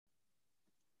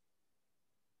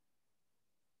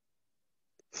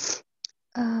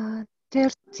Okay,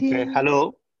 30.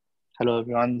 hello. Hello,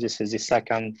 everyone. This is the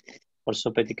second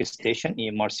orthopedic station,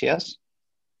 eMRCS.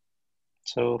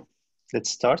 So let's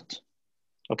start.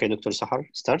 Okay, Dr. Sahar,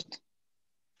 start.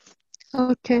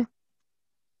 Okay.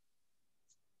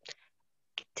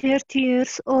 30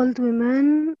 years old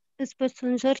woman is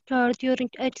passenger car during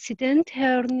accident.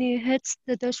 Her knee hits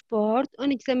the dashboard.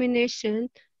 On examination,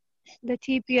 the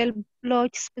tibial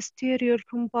blocks posterior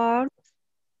compound,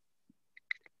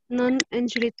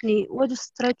 non-injured knee. What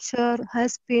structure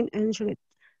has been injured?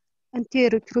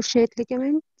 Anterior cruciate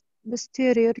ligament,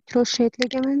 posterior cruciate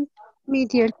ligament,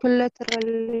 medial collateral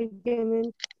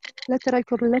ligament, lateral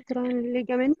collateral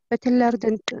ligament, patellar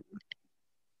tendon.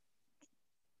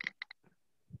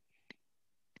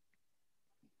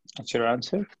 What's your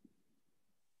answer?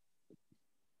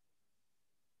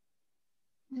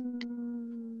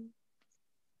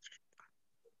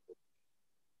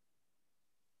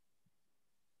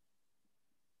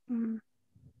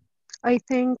 I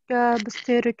think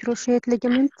posterior cruciate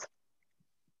ligament.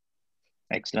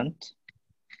 Excellent.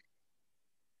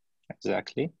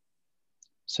 Exactly.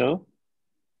 So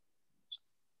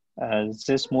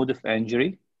this mode of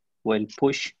injury will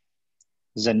push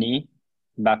the knee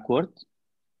backward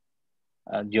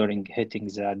during hitting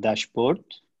the dashboard.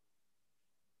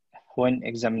 When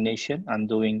examination and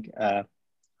doing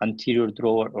anterior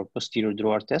drawer or posterior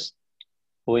drawer test,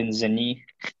 when the knee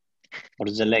or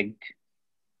the leg,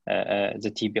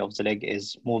 the tibia of the leg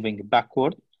is moving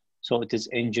backward, so it is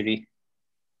injury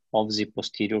of the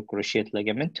posterior cruciate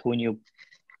ligament. When your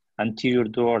anterior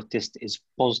drawer test is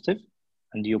positive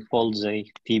and you pull the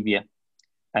tibia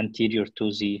anterior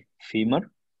to the femur,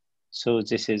 so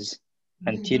this is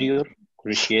anterior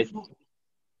cruciate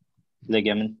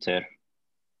ligament tear.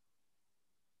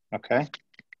 Okay,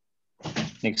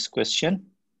 next question.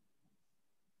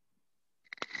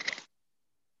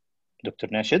 Dr.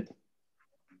 Nashid.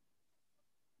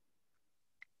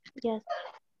 Yes,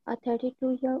 a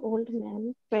 32-year-old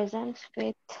man presents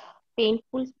with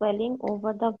painful swelling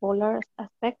over the volar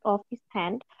aspect of his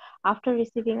hand after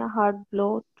receiving a hard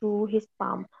blow to his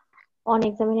palm. On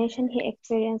examination, he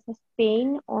experiences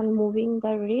pain on moving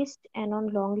the wrist and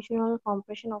on longitudinal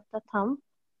compression of the thumb.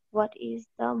 What is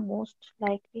the most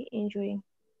likely injury?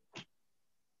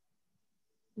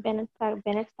 Bennett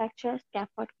fracture,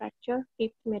 scaphoid fracture,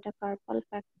 fifth metacarpal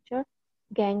fracture,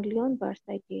 ganglion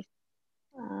bursitis.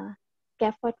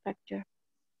 Scaphoid fracture.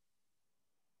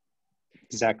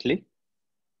 Exactly.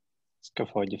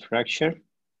 Scaphoid fracture,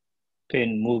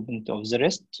 pain movement of the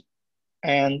wrist,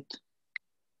 and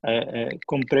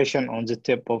compression on the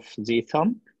tip of the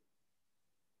thumb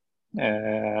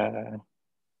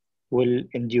will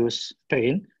induce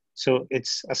pain. So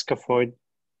it's a scaphoid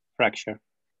fracture.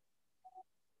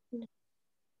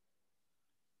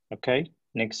 Okay,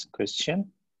 next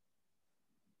question.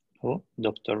 Oh,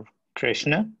 Dr.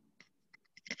 Krishna.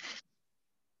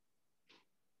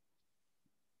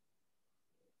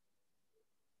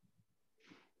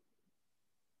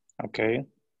 Okay.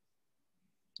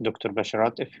 Dr.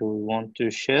 Basharat, if you want to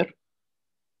share.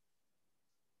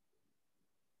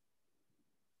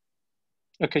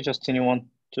 Okay, just anyone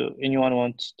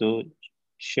wants to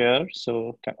share.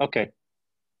 So, okay.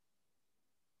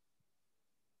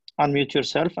 Unmute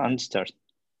yourself and start.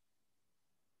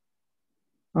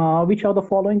 Which of the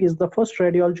following is the first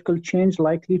radiological change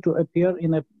likely to appear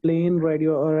in a plain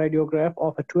radiograph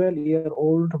of a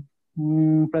 12-year-old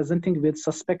presenting with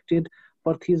suspected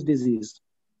Perthes disease?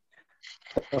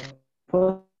 The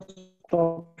first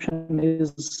option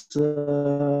is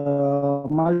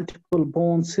multiple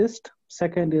bone cyst.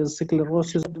 Second is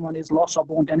sclerosis. Third one is loss of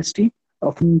bone density,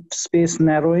 of space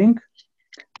narrowing.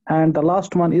 And the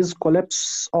last one is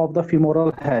collapse of the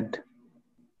femoral head.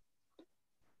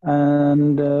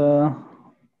 And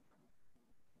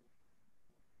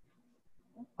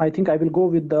I think I will go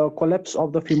with the collapse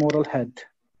of the femoral head.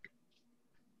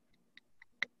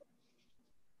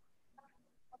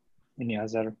 Any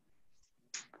other?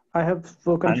 I have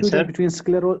confusion answer? between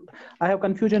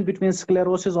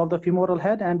sclerosis of the femoral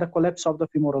head and the collapse of the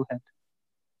femoral head.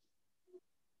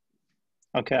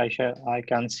 Okay, I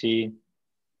can see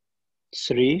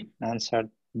 3 answered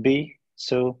B.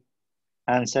 So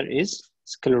answer is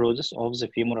sclerosis of the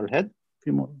femoral head.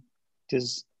 Femoral. It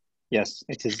is, yes,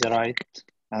 it is the right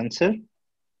answer.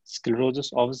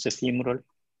 Sclerosis of the femoral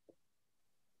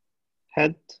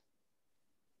head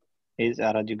is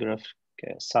a radiographic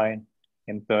sign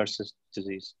in Perthes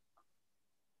disease.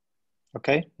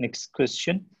 Okay, next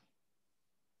question.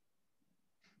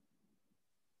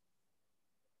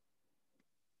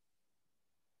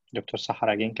 Dr.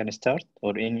 Sahar again can start,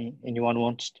 or anyone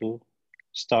wants to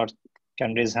start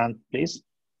Can raise hand, please.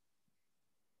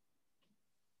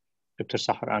 Dr.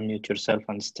 Sahar, unmute yourself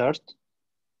and start.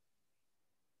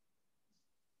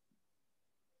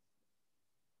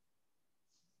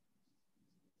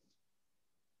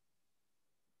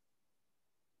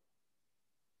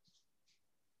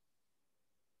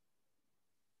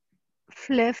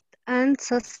 Flipped and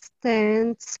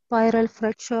sustained spiral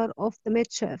fracture of the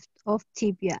midshaft of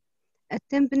tibia.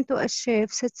 Attempting to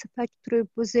achieve satisfactory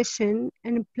position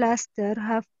and plaster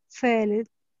have failed.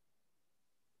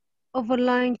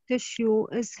 Overlying tissue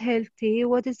is healthy.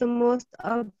 What is the most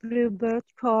appropriate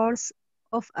course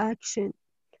of action?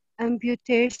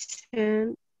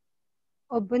 Amputation,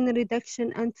 open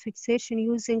reduction and fixation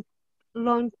using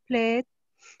long plate,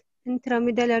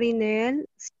 intramedullary nail,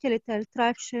 skeletal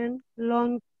traction,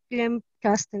 long limb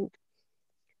casting.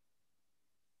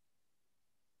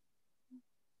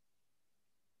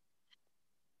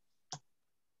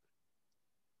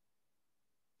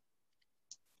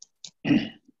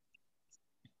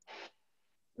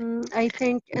 I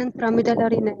think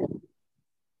intramedullary nail.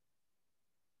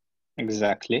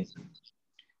 Exactly.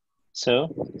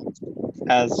 So,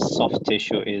 as soft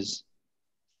tissue is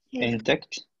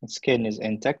intact, skin is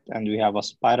intact, and we have a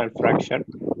spiral fracture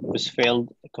with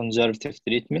failed conservative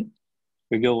treatment,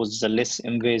 we go with the less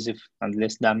invasive and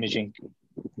less damaging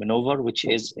maneuver, which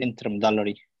is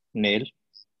intramedullary nail,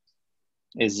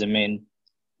 is the main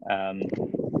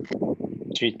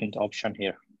treatment option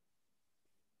here.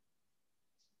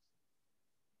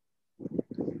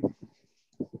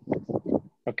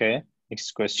 Okay,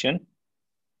 next question.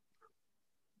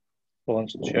 Who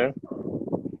wants to share?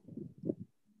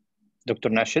 Dr.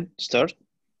 Nashid, start.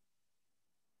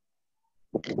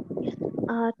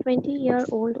 A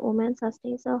 20-year-old woman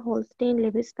sustains a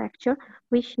Holstein-Lewis fracture.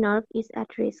 Which nerve is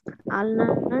at risk?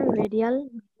 Ulnar, radial,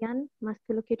 median,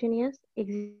 musculocutaneous,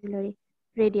 axillary.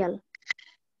 Radial.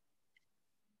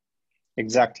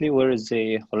 Exactly, where is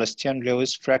the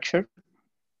Holstein-Lewis fracture?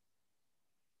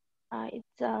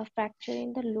 It's a fracture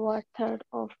in the lower third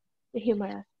of the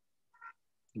humerus.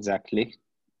 Exactly.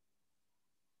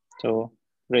 So,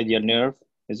 radial nerve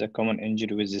is a common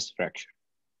injury with this fracture.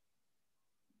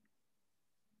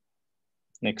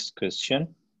 Next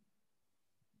question.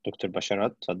 Dr.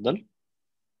 Basharat, تفضل.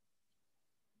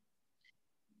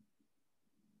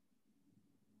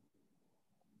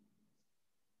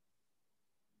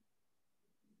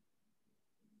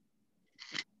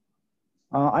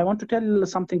 I want to tell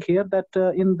something here that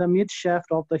in the mid shaft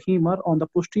of the femur on the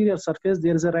posterior surface,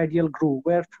 there is a radial groove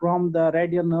where from the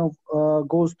radial nerve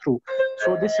goes through.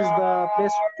 So this is the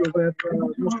place where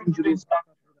most injuries are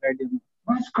radial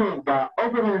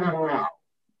nerve.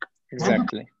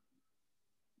 Exactly.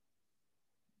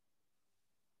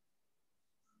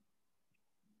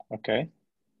 Okay.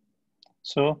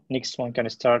 So next one can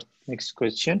start. Next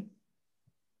question.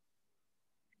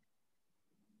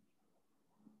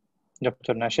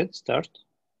 Dr. Nashid, start.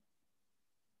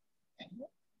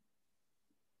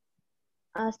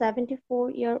 A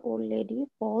 74-year-old lady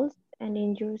falls and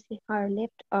injures her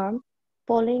left arm.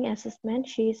 Following assessment,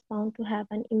 she is found to have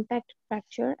an impact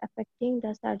fracture affecting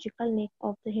the surgical neck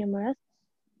of the humerus.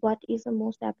 What is the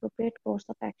most appropriate course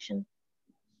of action?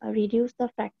 Reduce the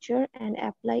fracture and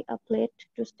apply a plate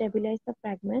to stabilize the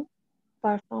fragment.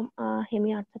 Perform a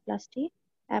hemiarthroplasty.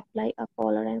 Apply a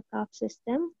collar and cuff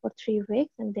system for 3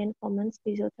 weeks and then commence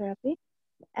physiotherapy.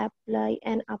 Apply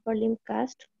an upper limb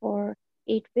cast for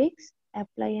 8 weeks.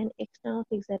 Apply an external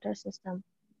fixator system.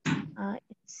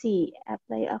 C.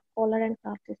 Apply a collar and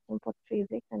cuff system for 3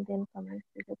 weeks and then commence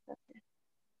physiotherapy.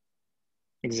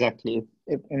 Exactly.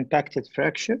 If impacted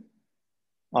fracture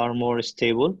are more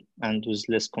stable and with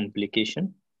less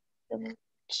complication.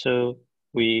 So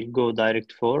we go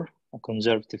direct for a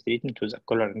conservative treatment with a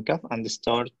collar and cuff and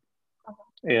start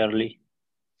early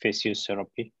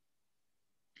physiotherapy.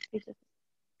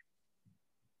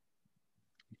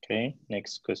 Okay,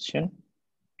 next question.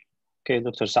 Okay,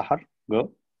 Dr. Sahar,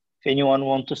 go. If anyone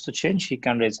wants us to change, he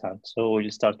can raise hand. So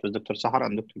we'll start with Dr. Sahar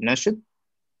and Dr. Nashid.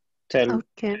 Tell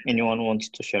anyone wants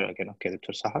to share again. Okay,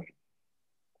 Dr. Sahar.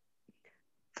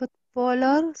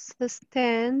 Footballer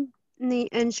sustained knee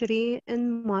injury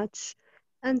in March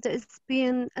and is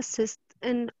being assessed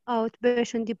in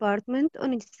outpatient department.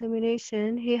 On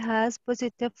examination, he has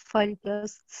positive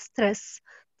valgus stress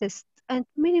test and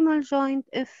minimal joint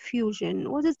effusion.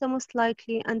 What is the most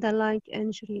likely underlying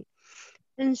injury?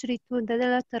 Injury to the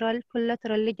lateral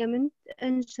collateral ligament,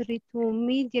 injury to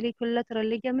medial collateral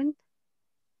ligament,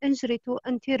 injury to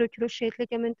anterior cruciate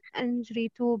ligament, injury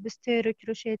to posterior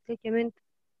cruciate ligament,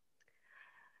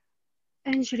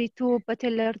 injury to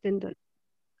patellar tendon.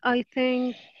 I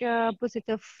think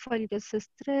positive fungus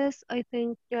stress. I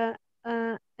think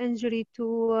injury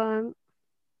to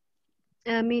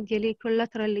medially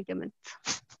collateral ligament.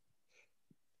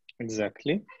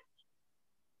 Exactly.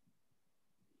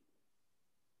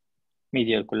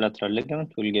 Medial collateral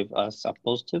ligament will give us a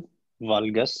positive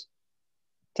valgus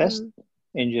test.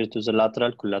 Injury to the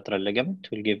lateral collateral ligament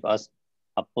will give us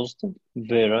a positive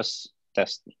varus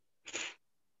test.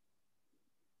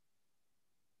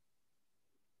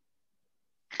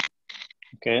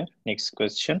 Okay, next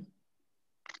question.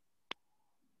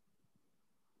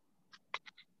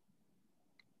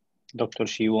 Doctor,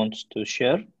 she wants to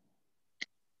share.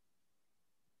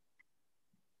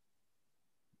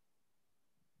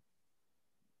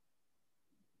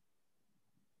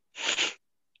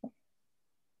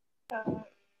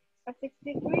 A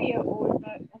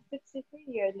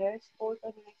 63-year nurse fought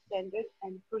an extended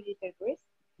and proliferated wrist.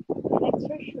 An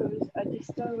X-ray shows a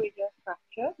distal radial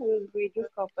fracture with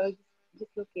radiocarpal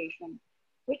dislocation.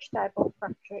 Which type of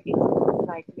fracture is most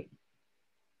likely?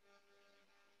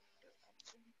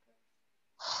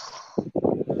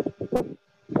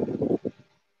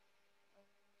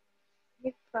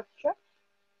 Smith fracture.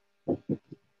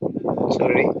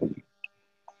 Sorry?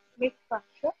 Smith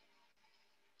fracture.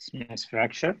 Smith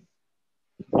fracture.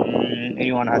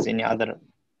 Anyone has any other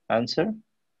answer?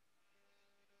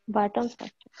 Barton's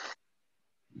fracture.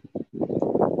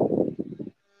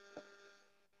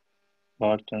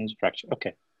 Barton's fracture.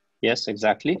 Okay. Yes,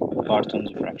 exactly.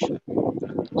 Barton's fracture.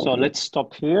 So let's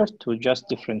stop here to just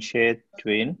differentiate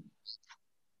between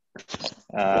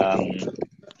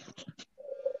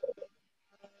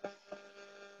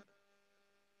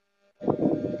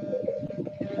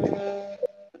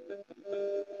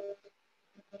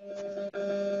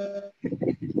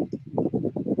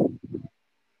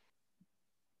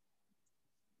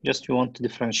just we want to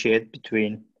differentiate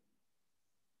between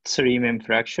three main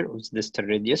fracture of the distal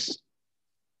radius.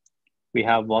 We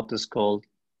have what is called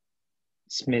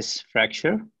Smith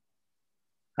fracture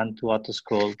and what is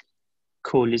called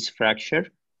Colles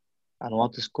fracture and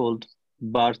what is called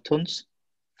Barton's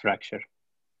fracture.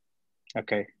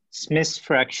 Okay, Smith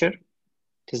fracture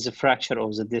is a fracture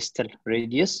of the distal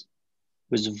radius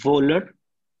with volar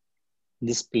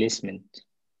displacement.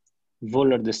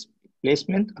 Volar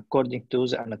displacement according to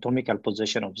the anatomical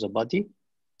position of the body,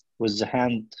 with the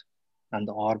hand and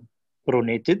arm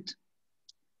pronated,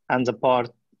 and the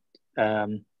part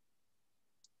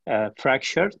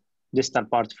fracture, distal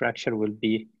part fracture will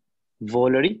be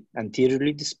volary,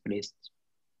 anteriorly displaced.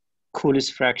 Colles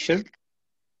fracture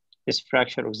is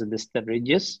fracture of the distal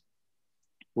radius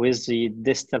with the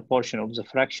distal portion of the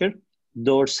fracture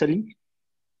dorsally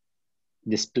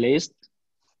displaced.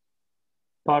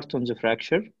 Barton's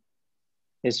fracture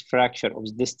is fracture of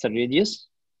the distal radius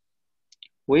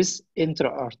with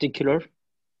intra-articular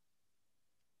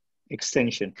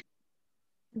extension,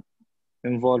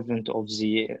 involvement of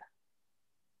the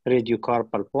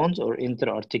radiocarpal bones or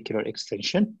intra-articular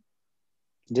extension.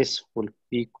 This will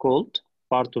be called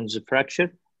Barton's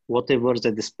fracture, whatever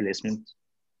the displacement.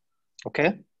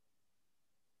 Okay?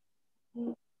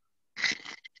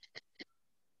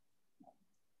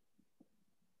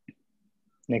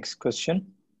 Next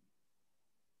question.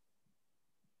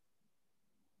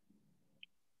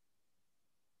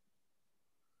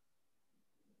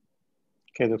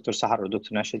 Okay, Dr. Sahar or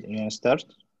Dr. Nashid, you want to start?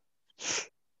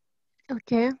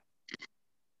 Okay.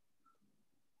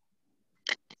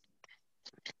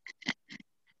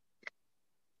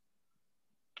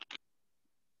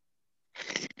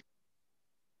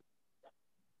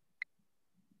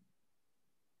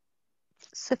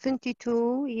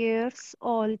 "72 years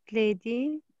old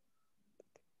lady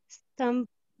stumbles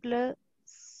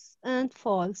and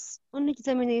falls. On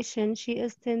examination, she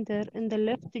is tender in the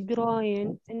left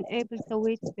groin, unable to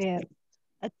weight bear.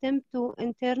 Attempt to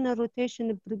internal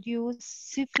rotation produce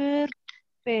severe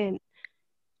pain.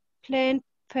 Plain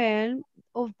palm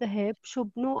of the hip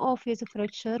should no obvious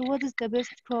fracture. What is the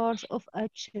best course of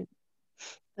action?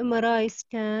 MRI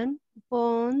scan,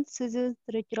 bone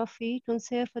scintigraphy,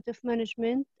 conservative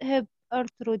management, hip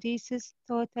arthrodesis,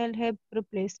 total hip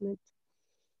replacement."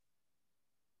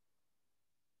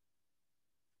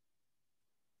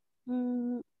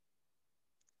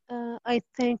 I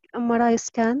think MRI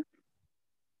scan.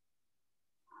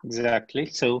 Exactly.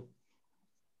 So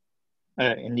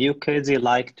in the UK, they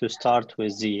like to start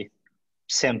with the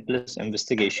simplest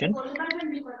investigation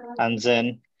and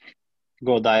then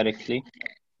go directly.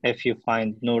 If you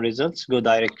find no results, go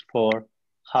direct for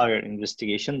higher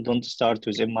investigation. Don't start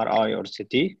with MRI or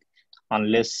CT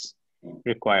unless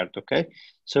required, okay?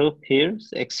 So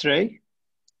here's X-ray.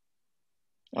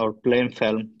 or plain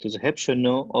film to the hip show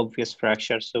no obvious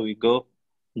fracture, so we go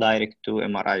direct to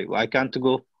MRI. I can't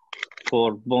go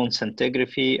for bone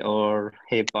scintigraphy or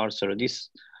hip arthro. This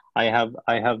I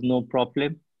have no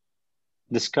problem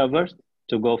discovered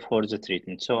to go for the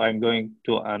treatment. So I'm going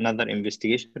to another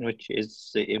investigation, which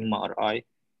is the MRI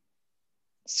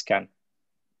scan.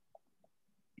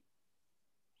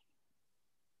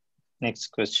 Next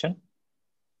question,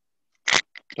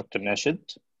 Dr. Nashid.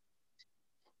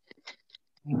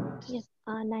 Yes,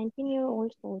 a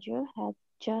 19-year-old soldier has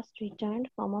just returned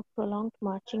from a prolonged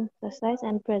marching exercise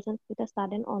and presents with a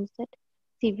sudden onset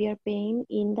severe pain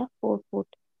in the forefoot.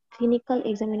 Clinical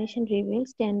examination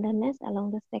reveals tenderness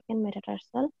along the second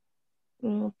metatarsal.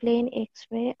 Plain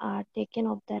X-ray are taken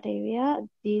of that area.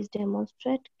 These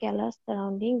demonstrate callus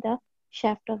surrounding the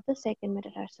shaft of the second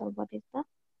metatarsal. What is the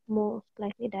most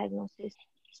likely diagnosis?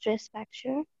 Stress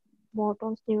fracture,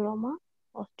 Morton's neuroma,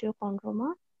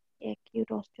 osteochondroma, acute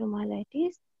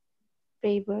osteomyelitis,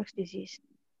 Freiberg's disease.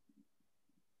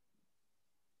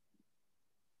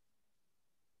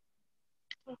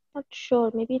 I'm not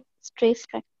sure, maybe stress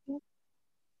fracture.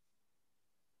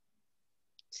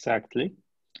 Exactly.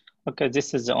 Okay,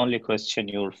 this is the only question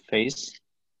you'll face.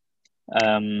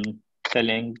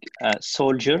 Telling a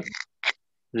soldier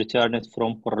returned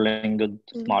from prolonged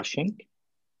marching.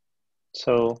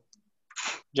 So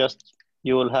just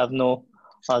you will have no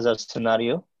other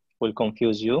scenario will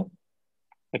confuse you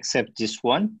except this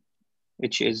one,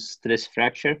 which is stress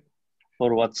fracture,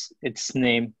 for what's its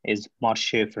name is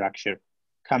Marche fracture,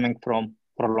 coming from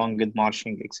prolonged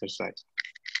marching exercise.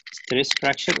 Stress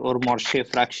fracture or Marche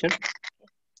fracture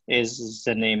is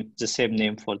the same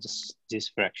name for this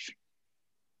fracture.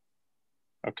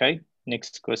 Okay,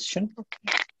 next question.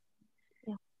 Okay.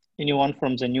 Yeah. Anyone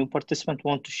from the new participant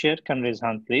want to share can raise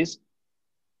hand, please.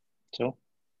 So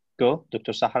go,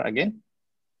 Dr. Sahar again.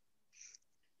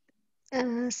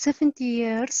 70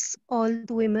 years old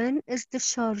woman is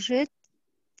discharged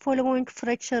following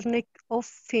fracture neck of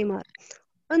femur.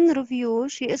 On review,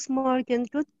 she is marking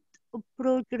good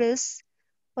progress,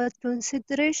 but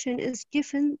consideration is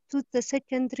given to the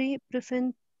secondary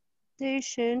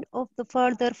prevention of the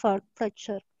further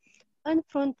fracture.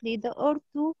 Unfortunately, the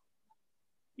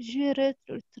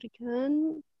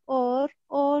orthogeriatrician are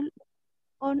all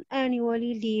on annual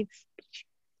leave,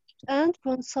 and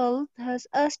consult has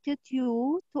asked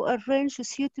you to arrange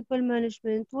suitable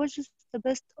management. Which is the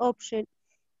best option?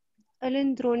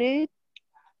 Alendronate,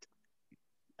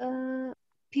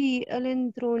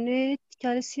 alendronate,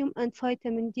 calcium and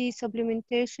vitamin D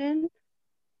supplementation,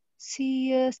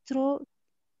 C,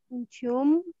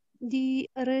 strontium, D,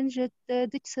 arranged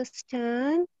DEXA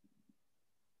scan,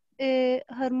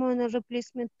 hormonal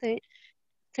replacement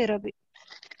therapy.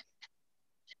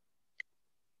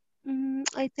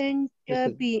 I think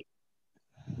B.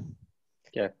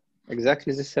 Yeah,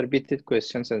 exactly. This is a repeated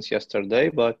question since yesterday,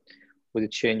 but with the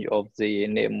change of the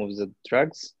name of the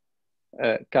drugs,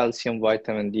 calcium,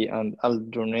 vitamin D, and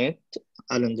alendronate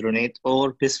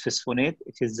or bisphosphonate,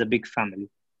 it is the big family.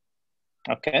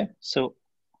 Okay, so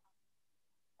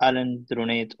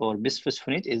alendronate or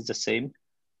bisphosphonate is the same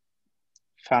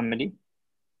family.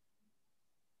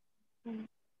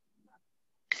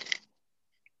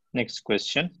 Next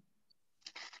question.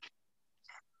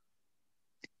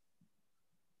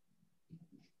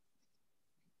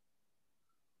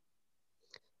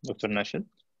 Dr. Nashid.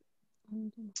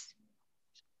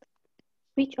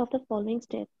 Which of the following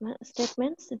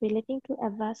statements relating to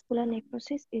avascular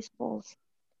necrosis is false?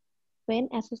 When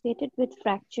associated with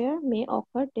fracture may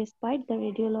occur despite the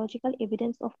radiological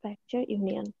evidence of fracture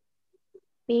union.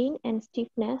 Pain and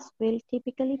stiffness will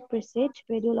typically precede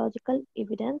radiological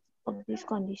evidence of this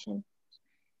condition.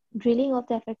 Drilling of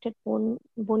the affected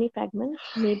bony fragments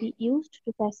may be used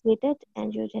to facilitate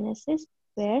angiogenesis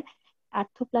where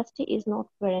arthroplasty is not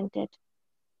warranted.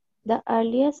 The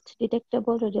earliest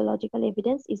detectable radiological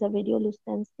evidence is a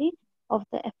radiolucency of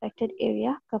the affected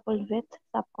area coupled with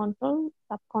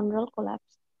subchondral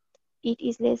collapse. It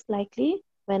is less likely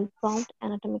when prompt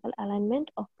anatomical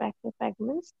alignment of fracture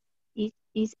fragments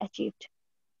is achieved.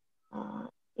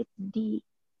 It's D.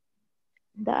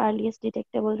 The earliest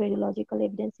detectable radiological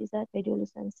evidence is a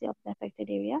radiolucency of the affected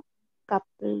area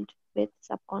coupled with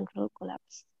subchondral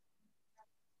collapse.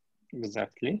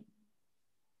 Exactly.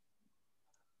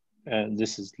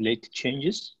 This is late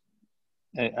changes.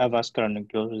 Avascular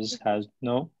necrosis has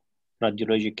no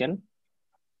radiological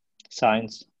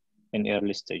signs in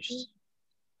early stages.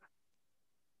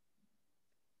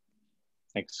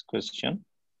 Next question.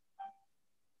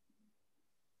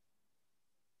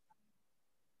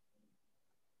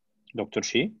 Dr.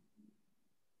 Shi.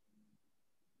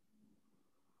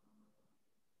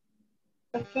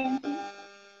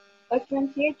 A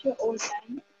 28-year-old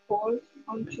man falls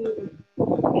onto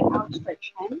an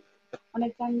outstretched hand. On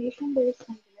examination, there is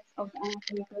tenderness of the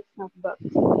anatomical snuff box.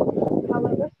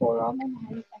 However, forearm and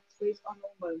hand X-rays are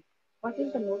normal. What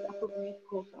is the most appropriate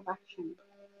course of action?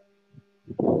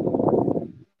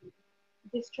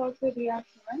 Discharge with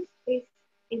reassurance, place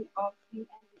in opening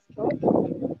and discharge,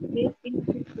 place in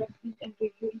treatment and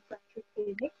review in fracture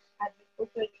clinic, admit for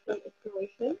surgical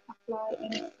exploration, apply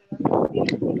and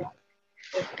sterile device.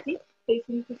 C. Place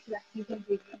in treatment and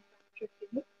review in fracture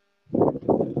clinic.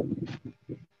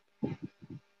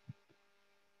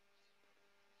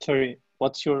 Sorry,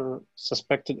 what's your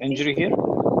suspected injury here?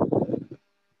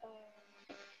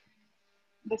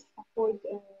 The scaphoid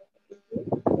injury.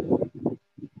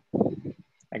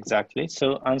 Exactly.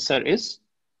 So answer is?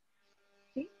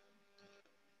 C.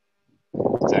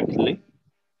 Exactly.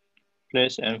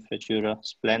 Place in Futura,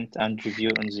 splint and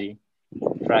review in the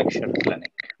fracture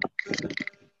clinic.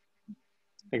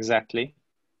 Exactly.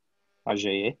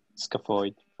 AJA,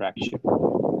 scaphoid fracture.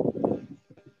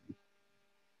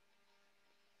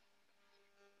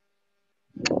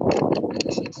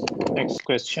 Next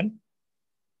question.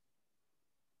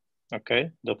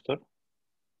 Okay, Dr.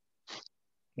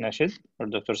 Nashid or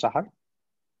Dr. Sahar?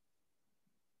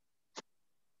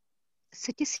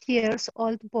 6 years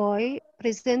old boy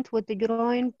present with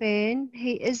groin pain.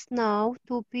 He is now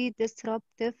to be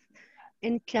disruptive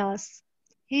in class.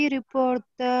 He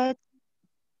reported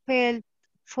failed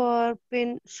for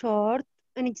pin short.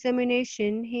 On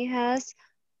examination, he has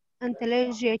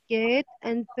antalgic gait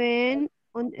and pain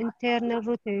on internal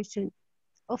rotation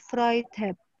of right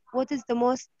hip. What is the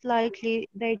most likely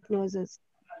diagnosis?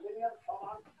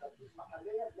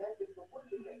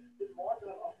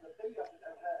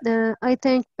 I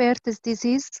think Perthes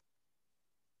disease.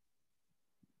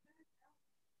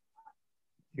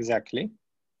 Exactly.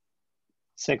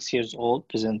 6 years old,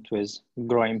 present with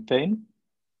groin pain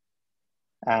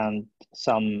and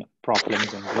some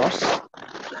problems in growth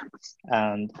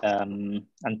and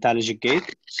antalgic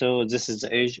gait. So this is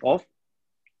the age of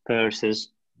Perthes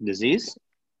disease.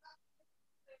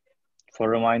 For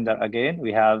reminder again,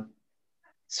 we have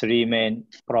three main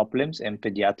problems in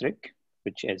pediatric,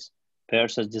 which is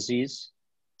Perthes disease,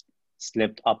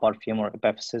 slipped upper femoral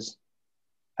epiphysis,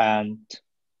 and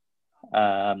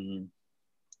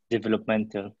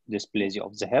developmental dysplasia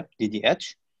of the hip,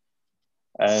 DDH.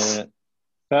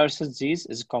 Perthes disease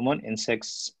is common in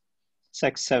 6,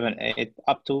 7, 8,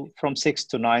 up to from 6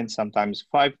 to 9, sometimes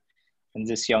 5 in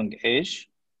this young age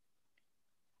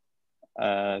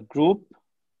group.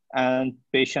 And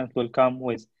patient will come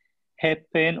with hip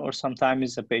pain, or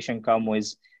sometimes the patient come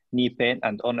with knee pain,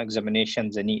 and on examination,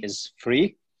 the knee is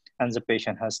free and the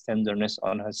patient has tenderness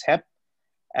on his hip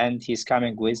and he's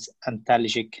coming with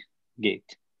antalgic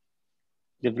gait.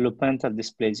 Developmental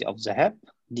dysplasia of the hip,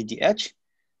 DDH.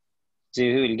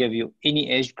 They will give you any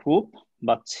age group,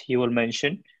 but he will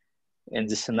mention in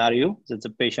the scenario that the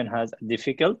patient has a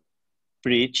difficult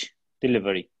breech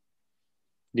delivery.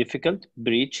 Difficult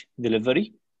breech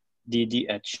delivery,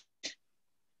 DDH.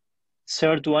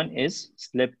 Third one is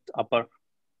slipped upper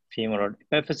femoral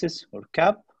epiphysis or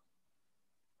CAP,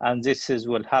 and this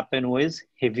will happen with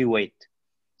heavy weight.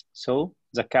 So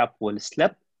the CAP will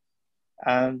slip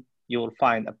and you will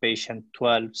find a patient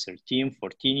 12, 13,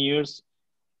 14 years,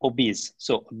 obese.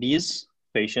 So obese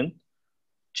patient,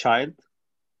 child,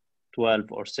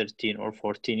 12 or 13 or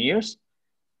 14 years,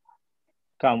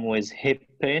 come with hip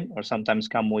pain or sometimes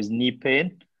come with knee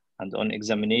pain, and on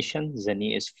examination, the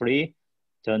knee is free,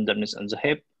 tenderness on the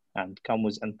hip, and come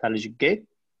with antalgic gait.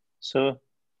 So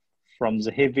from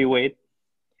the heavy weight,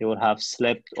 he will have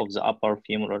slipped of the upper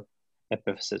femoral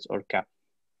epiphysis or CAP.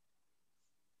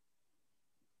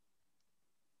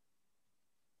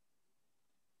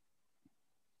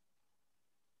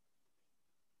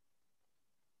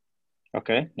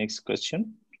 Okay, next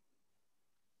question.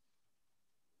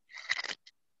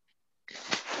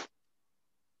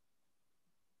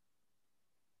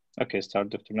 Okay, start,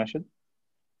 Dr. Nashid.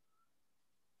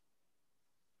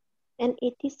 An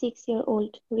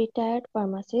 86-year-old retired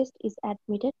pharmacist is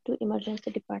admitted to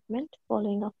emergency department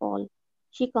following a fall.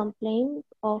 She complains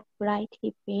of right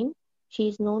hip pain. She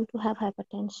is known to have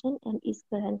hypertension and is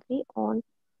currently on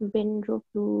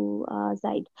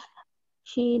benrofluazide.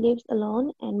 She lives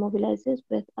alone and mobilizes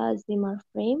with a Zimmer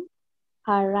frame.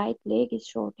 Her right leg is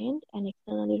shortened and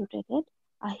externally rotated.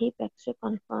 A hip X-ray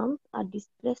confirms a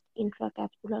displaced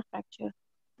intracapsular fracture.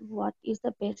 What is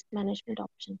the best management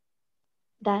option?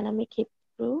 Dynamic hip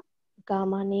screw,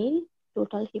 gamma nail,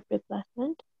 total hip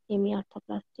replacement,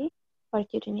 hemiarthroplasty,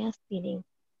 percutaneous pinning.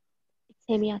 It's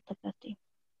hemiarthroplasty.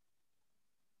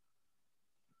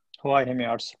 Why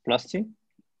hemiarthroplasty?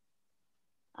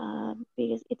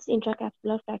 Because it's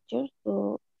intracapsular fracture,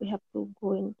 so we have to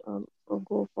go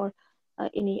for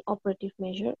any operative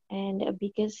measure. And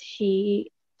because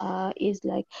she is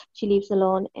like, she lives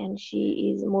alone and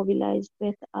she is mobilized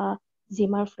with a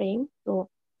Zimmer frame, so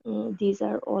these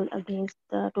are all against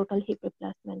the total hip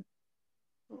replacement.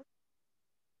 So,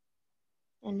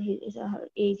 and her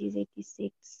age is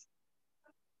 86.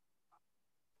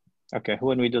 Okay,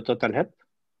 when we do total hip?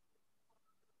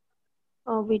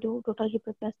 We do total hip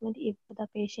replacement if the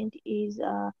patient is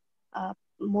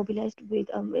mobilized with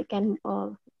can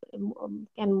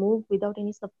move without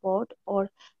any support, or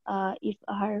if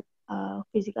her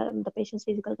the patient's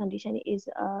physical condition is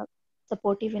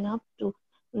supportive enough to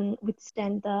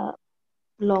withstand the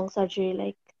long surgery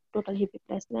like total hip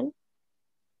replacement.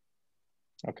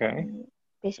 Okay.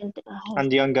 Patient has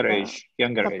and younger age.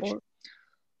 Younger age,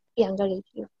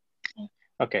 yeah.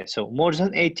 Okay, so more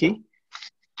than 80,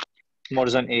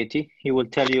 he will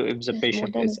tell you if the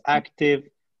patient is active,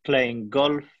 playing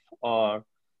golf, or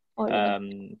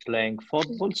playing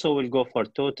football. So we'll go for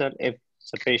total. If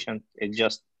the patient is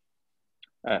just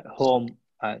home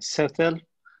settled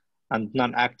and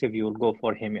non-active, you will go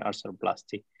for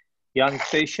hemiarthroplasty. Young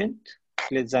patient,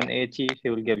 less than 80, he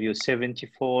will give you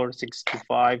 74,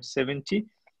 65, 70.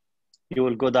 You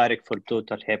will go direct for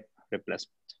total hip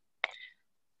replacement.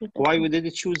 Why we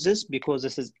did choose this? Because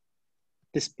this is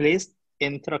displaced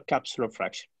intracapsular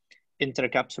fracture.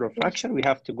 Intracapsular fracture, we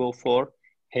have to go for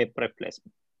hip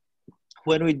replacement.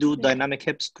 When we do dynamic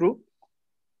hip screw,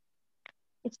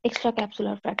 it's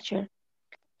extracapsular fracture,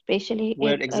 especially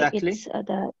where if exactly?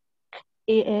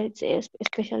 it's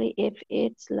especially if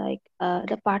it's like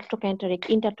the partrocanteric,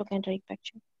 intertrochanteric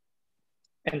fracture.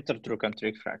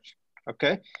 Intertrochanteric fracture.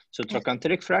 Okay, so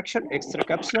trochanteric fracture,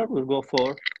 extracapsular, we'll go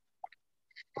for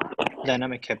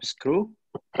dynamic hip screw.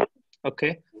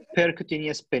 Okay,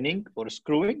 percutaneous pinning or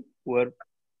screwing, where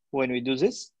when we do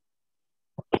this?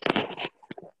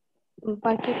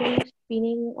 Percutaneous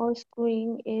pinning or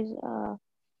screwing is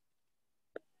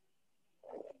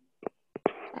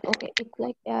okay. It's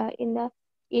like in the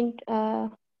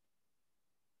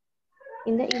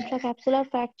intracapsular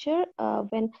fracture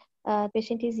when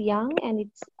patient is young and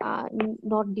it's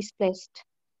not displaced.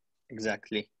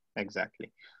 Exactly.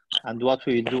 And what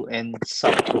we do in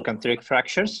subtrochanteric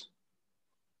fractures?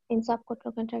 In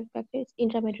subtrochanteric fracture, it's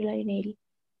intramedullary nail.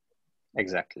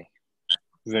 Exactly.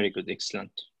 Very good.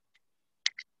 Excellent.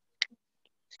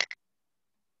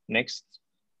 Next.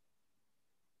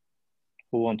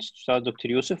 Who wants to start? Dr.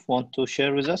 Yusuf, want to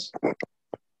share with us?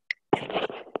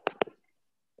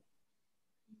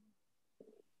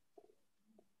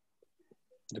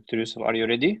 Dr. Yusuf, are you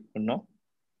ready or no?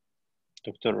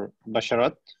 Dr.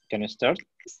 Basharat, can you start?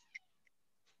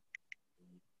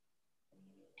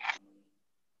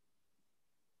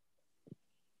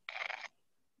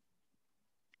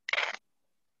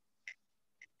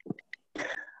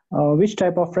 Which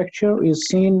type of fracture is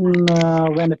seen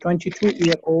when a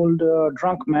 22-year-old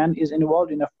drunk man is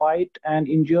involved in a fight and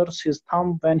injures his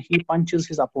thumb when he punches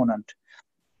his opponent?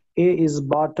 A is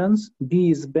Barton's,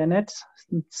 B is Bennett's,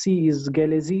 C is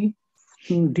Galeazzi,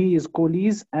 D is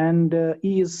Coley's, and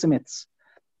E is Smith's.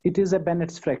 It is a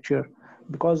Bennett's fracture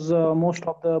because most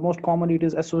commonly it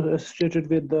is associated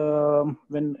with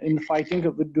when in fighting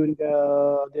during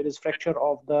there is fracture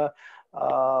of the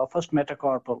first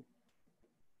metacarpal.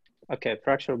 Okay,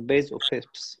 fracture base of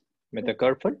hips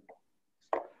metacarpal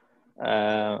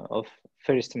of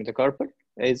first metacarpal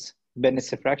is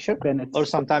Bennett's fracture, or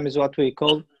sometimes what we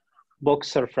call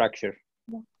boxer fracture.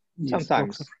 Yes,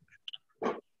 sometimes. Boxer.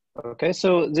 Okay,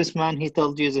 so this man, he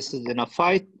told you this is in a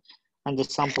fight, and the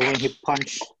sample when he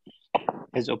punched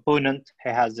his opponent, he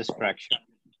has this fracture.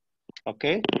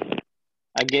 Okay,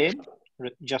 again,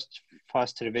 just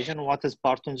fast revision. What is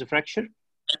Barton's fracture?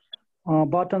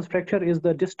 Barton's fracture is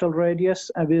the distal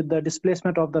radius with the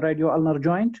displacement of the radioulnar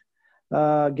joint.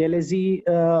 Galeazzi,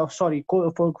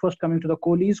 first coming to the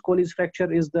Coley's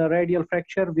fracture is the radial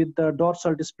fracture with the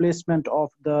dorsal displacement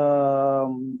of the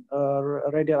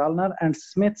radial ulnar, and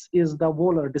Smith's is the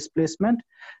volar displacement.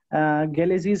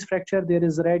 Galeazzi's fracture, there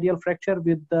is radial fracture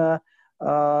with the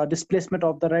displacement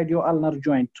of the radioulnar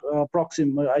joint,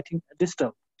 I think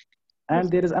distal. And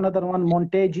there is another one,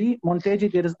 Montegi,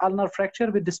 there is ulnar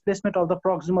fracture with displacement of the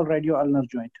proximal radioulnar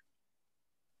joint.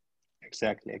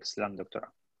 Exactly, excellent, Doctor.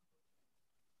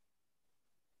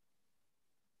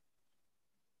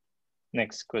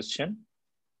 Next question.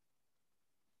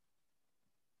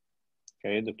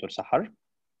 Okay, Dr. Sahar.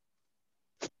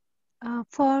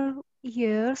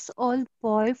 4-year-old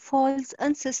boy falls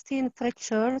and sustains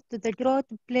fracture to the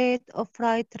growth plate of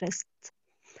right wrist.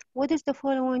 What is the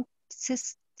following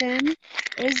system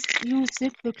is used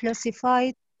to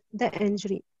classify the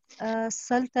injury? I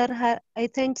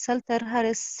think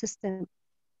Salter-Harris system.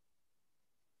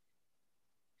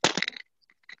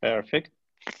 Perfect.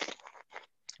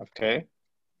 Okay.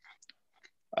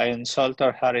 In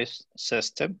Salter-Harris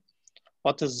system,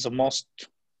 what is the most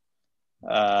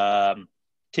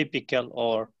typical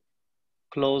or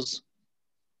close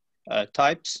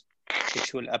types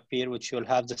which will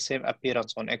have the same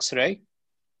appearance on X-ray?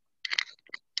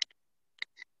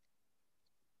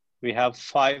 We have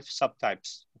 5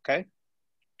 subtypes, okay?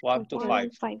 1 to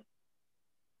 5. 5.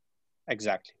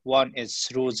 Exactly. 1 is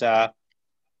through the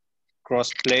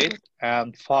gross plate,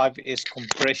 and 5 is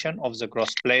compression of the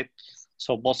gross plate.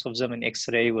 So both of them in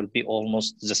X-ray will be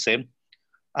almost the same.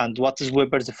 And what is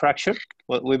Weber's fracture?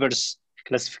 What Weber's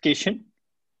classification?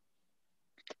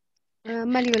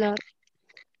 Mallular.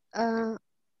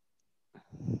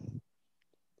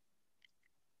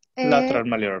 Lateral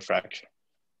malleolar fracture.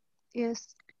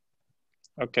 Yes.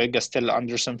 Okay,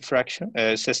 Gastel-Anderson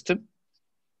fracture system.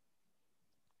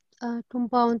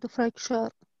 Compound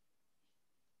fracture.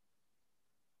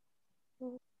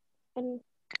 And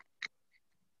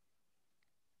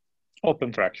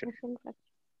Open fracture. open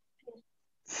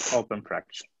fracture. Open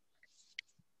fracture.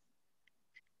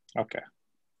 Okay,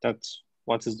 that's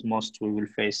what is the most we will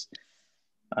face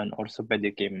an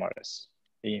orthopedic eMRCS.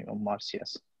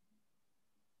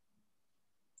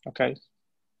 Okay.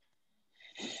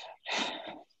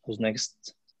 Who's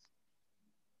next?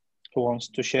 Who wants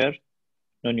to share?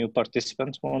 No new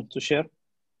participants want to share?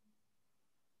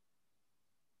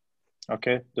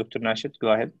 Okay, Dr. Nashid,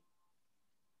 go ahead.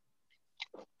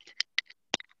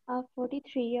 A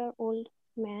 43-year-old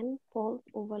man falls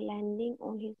over landing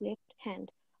on his left hand.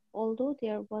 Although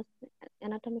there was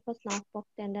anatomical snap of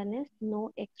tenderness,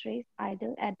 no X-rays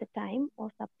either at the time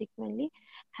or subsequently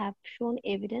have shown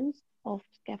evidence of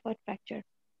scaphoid fracture.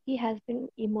 He has been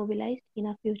immobilized in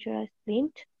a future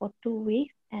splint for 2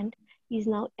 weeks and is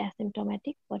now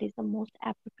asymptomatic. What is the most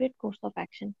appropriate course of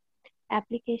action?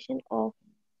 Application of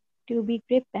tubic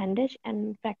grip bandage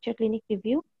and fracture clinic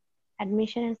review,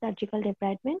 admission and surgical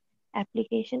debridement,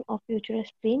 application of future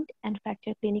splint and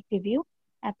fracture clinic review,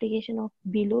 application of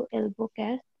below elbow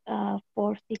cast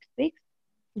for 6 weeks,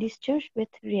 discharge with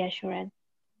reassurance.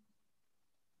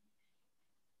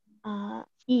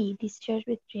 E, discharge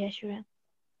with reassurance.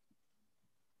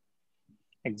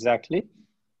 Exactly.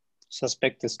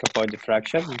 Suspect scaphoid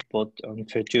fracture, put on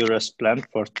future splint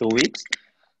for 2 weeks,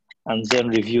 and then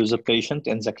review the patient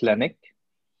in the clinic.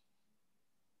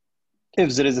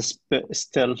 If there is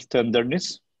still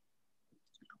tenderness,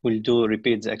 we'll do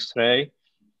repeat the X-ray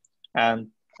and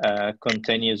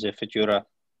continue the futura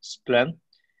splint.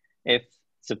 If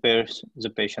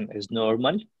the patient is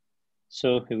normal,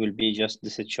 so he will be just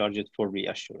discharged for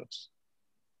reassurance.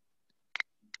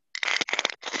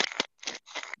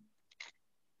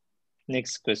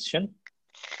 Next question.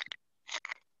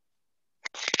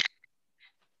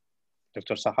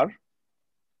 Dr. Sahar.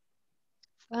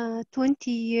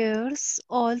 20 years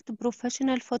old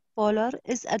professional footballer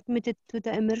is admitted to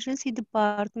the emergency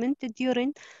department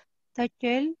during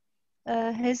tackle.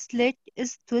 His leg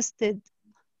is twisted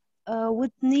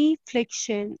with knee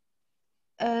flexion.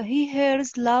 He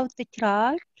hears loud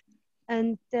crack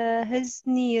and his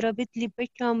knee rapidly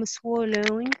becomes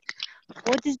swollen.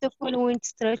 What is the following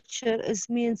structure is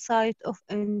main site of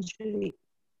injury?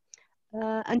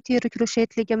 Anterior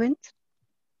cruciate ligament.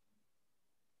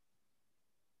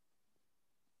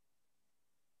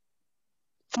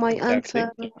 My Exactly.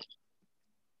 answer.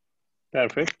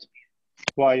 Perfect.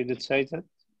 Why did it say that?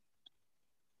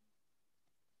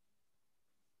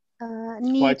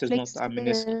 Knee Why it is not a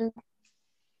flexion.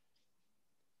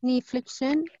 Knee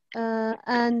flexion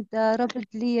and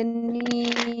rapidly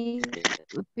knee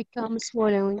becomes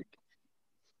swollen.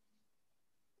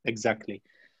 Exactly.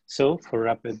 So for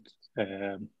rapid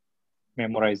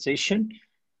memorization,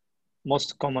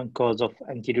 most common cause of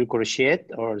anterior cruciate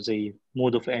or the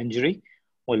mode of injury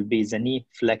will be the knee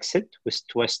flexed with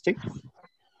twisting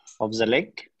of the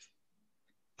leg.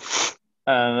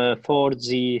 For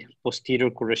the posterior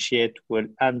cruciate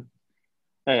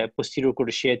posterior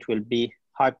cruciate will be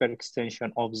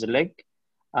hyperextension of the leg,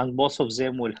 and both of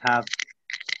them will have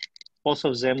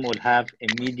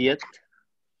immediate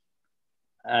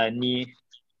knee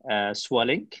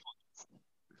swelling.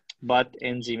 But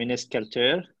in the meniscal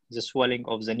tear, the swelling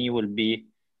of the knee will be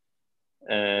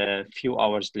a few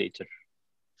hours later.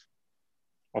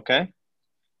 Okay?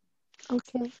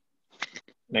 Okay.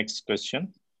 Next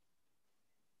question.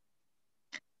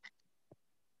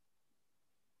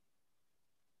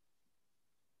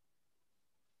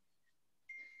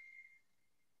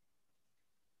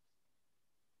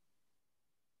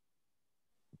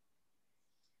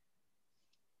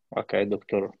 Okay,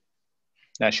 Dr.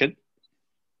 Nashid.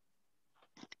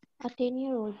 A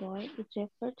 10-year-old boy is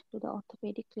referred to the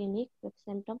orthopedic clinic with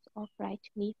symptoms of right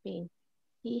knee pain.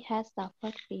 He has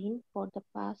suffered pain for the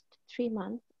past 3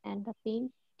 months, and the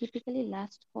pain typically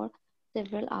lasts for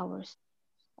several hours.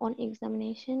 On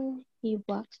examination, he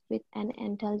walks with an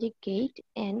antalgic gait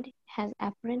and has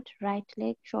apparent right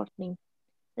leg shortening.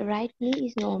 The right knee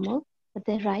is normal, but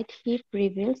the right hip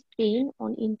reveals pain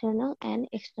on internal and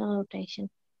external rotation.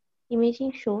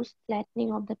 Imaging shows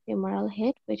flattening of the femoral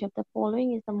head. Which of the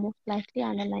following is the most likely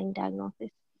underlying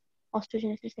diagnosis?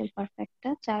 Osteogenesis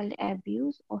imperfecta, child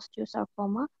abuse,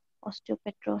 osteosarcoma,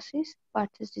 osteopetrosis,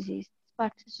 Barthes disease.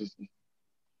 Barthes disease.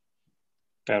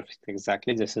 Perfect,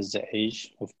 exactly. This is the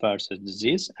age of Barthes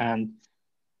disease, and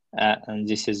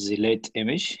this is the late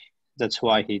image. That's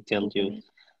why he told you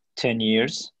 10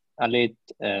 years. A late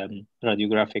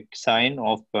radiographic sign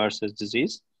of Barthes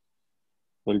disease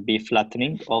will be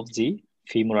flattening of the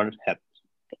femoral head.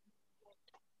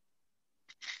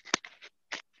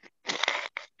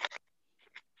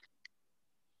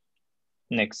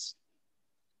 Next.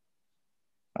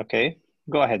 Okay,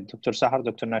 go ahead, Dr. Sahar,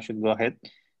 Dr. Nashid, go ahead.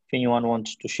 If anyone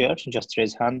wants to share, just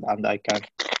raise hand and I can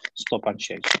stop and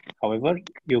change. However,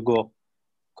 you go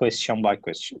question by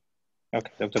question.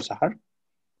 Okay, Dr. Sahar.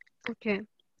 Okay.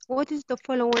 What is the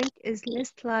following is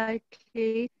less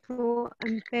likely to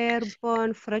impair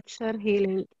bone fracture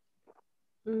healing?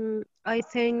 I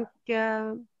think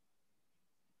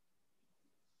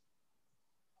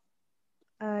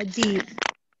D,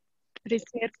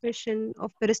 preservation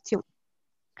of peristeum.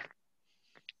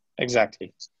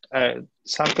 Exactly.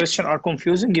 Some questions are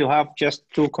confusing. You have just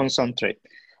to concentrate.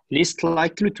 Least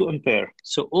likely to impair.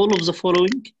 So all of the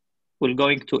following will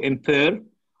going to impair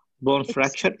bone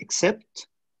fracture except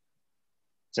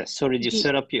the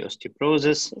radiotherapy,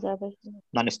 osteoporosis,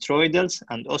 non-steroidals,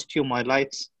 and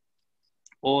osteomyelitis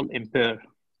all impair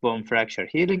bone fracture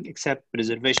healing except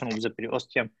preservation of the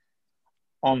periosteum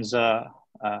on the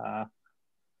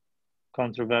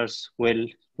controversy will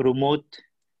promote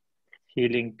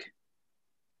healing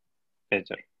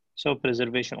better. So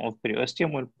preservation of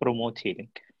periosteum will promote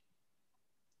healing.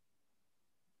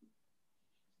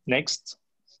 Next.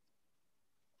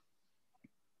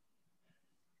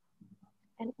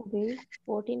 An obese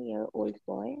 14-year-old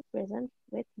boy presents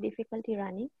with difficulty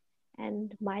running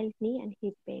and mild knee and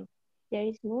hip pain. There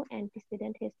is no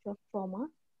antecedent history of trauma.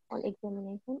 On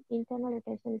examination, internal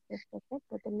rotation is suspected,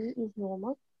 but the knee is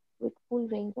normal with full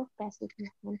range of passive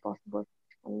movement possible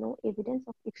and no evidence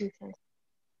of effusions.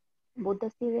 Both the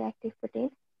C-reactive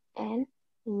protein and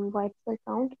white cell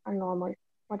count are normal.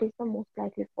 What is the most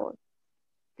likely cause?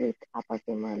 Split upper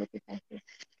femoral epiphysis.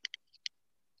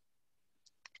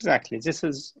 Exactly. This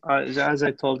is, as I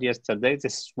told yesterday,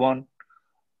 this is one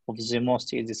of the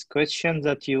most easiest questions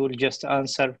that you will just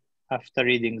answer after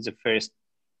reading the first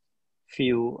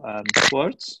few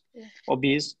words.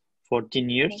 Obese, 14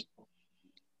 years.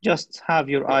 Just have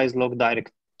your eyes look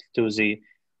direct to the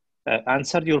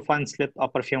answer. You'll find split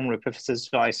upper femoral epiphysis.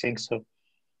 So I think so.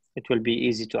 It will be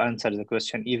easy to answer the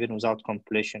question even without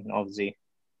completion of the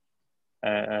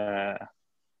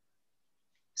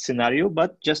scenario,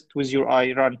 but just with your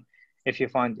eye run. If you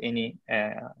find any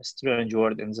strange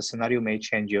word in the scenario, may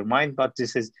change your mind, but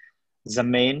this is the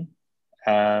main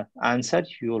answer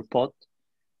you will put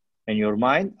in your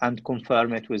mind and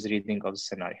confirm it with reading of the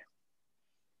scenario.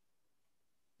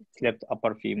 Left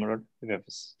upper femoral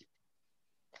epiphysis.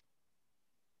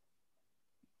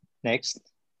 Next.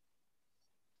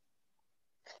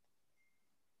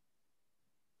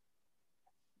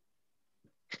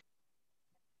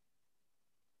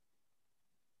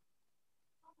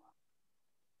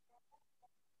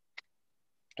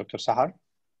 Dr. Sahar.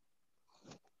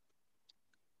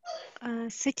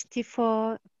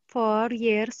 64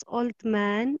 years old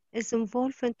man is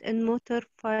involved in motor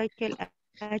vehicle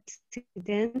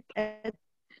accident and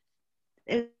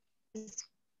is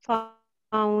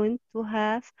found to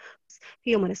have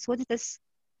humerus. What is this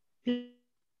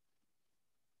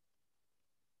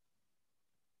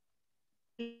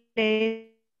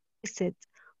placed?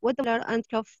 What the and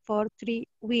for 3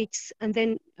 weeks and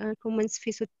then commence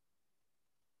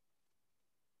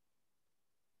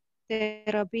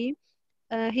physiotherapy,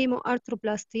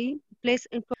 hemoarthroplasty, place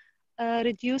in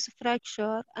reduce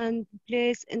fracture and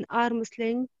place in arm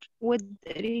sling with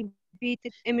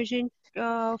repeated imaging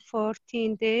for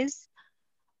 10 days.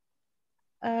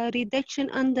 Reduction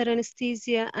under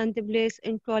anesthesia and place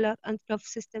in collar and cuff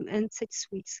system in 6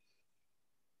 weeks.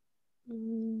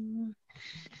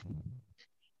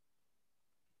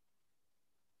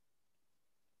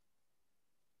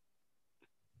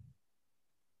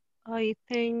 I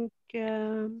think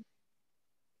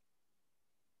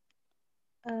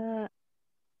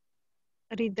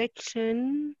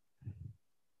reduction,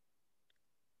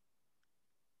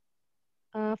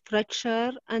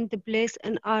 fracture, and place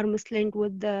an arm sling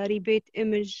with the repeat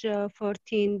image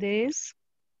 14 days.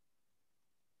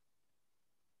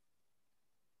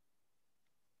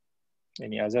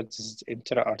 Any other? This is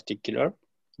intra-articular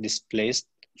displaced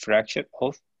fracture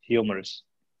of humerus.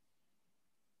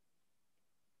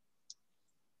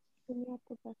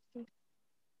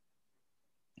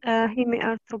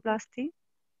 Hemiarthroplasty.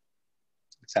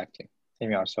 Exactly,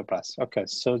 hemiarthroplasty. Okay,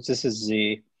 so this is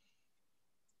the,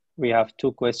 we have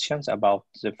two questions about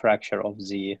the fracture of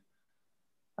the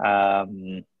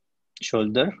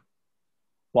shoulder.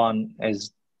 One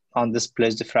is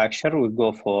undisplaced fracture. We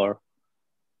go for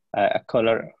a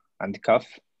collar and cuff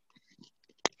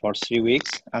for 3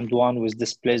 weeks, and one with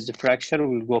displaced fracture,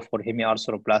 we'll go for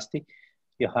hemiarthroplasty.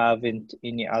 You haven't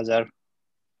any other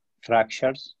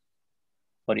fractures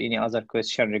or any other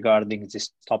question regarding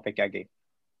this topic again?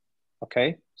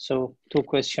 Okay, so two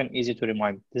questions, easy to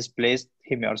remind. Displaced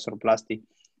hemiarthroplasty,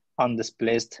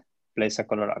 undisplaced, place a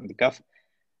collar and cuff,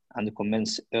 and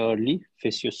commence early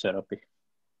physiotherapy.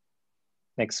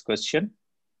 Next question.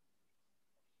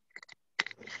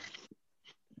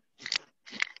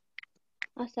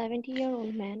 A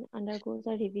 70-year-old man undergoes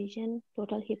a revision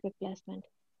total hip replacement.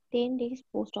 10 days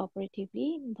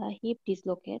post-operatively, the hip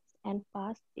dislocates and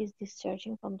pus is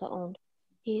discharging from the wound.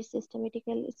 He is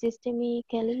systemically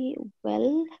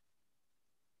unwell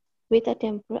with a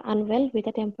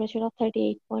temperature of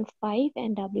 38.5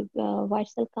 and white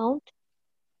cell count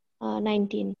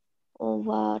 19.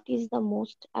 What is the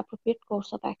most appropriate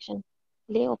course of action?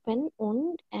 Lay open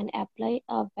wound and apply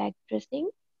a back dressing,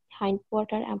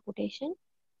 hindquarter amputation,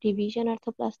 revision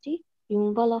arthroplasty,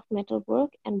 removal of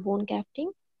metalwork and bone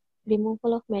grafting,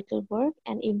 removal of metalwork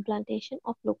and implantation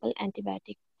of local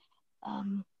antibiotic.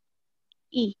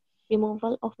 E.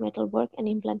 Removal of metalwork and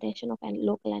implantation of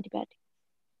local antibiotic.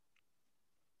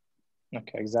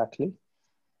 Okay, exactly.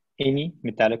 Any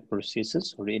metallic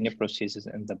prosthesis or any prosthesis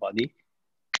in the body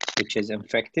which is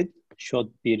infected should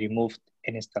be removed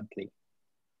instantly.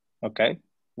 Okay,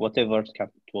 whatever,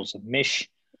 it was a mesh,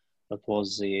 it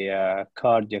was a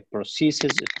cardiac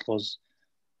prosthesis, it was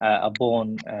a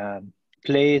bone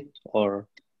plate or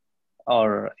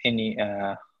any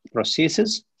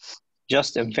prosthesis,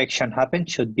 just infection happened,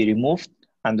 should be removed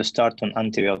and start on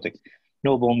antibiotic.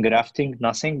 No bone grafting,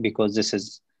 nothing, because this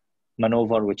is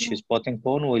maneuver which is putting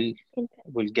bone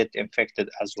will get infected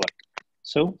as well.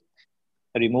 So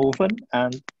removal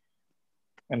and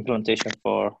implantation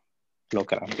for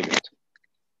local antibiotic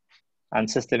and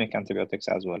systemic antibiotics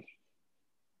as well.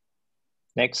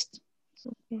 Next.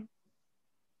 Okay.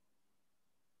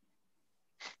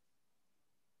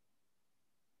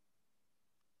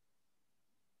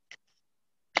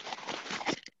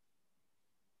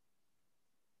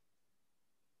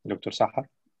 Dr. Sahar.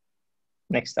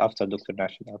 Next after Dr.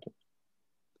 Nashid.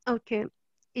 Okay.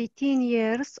 18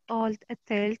 years old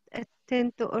adult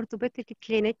attend to orthopedic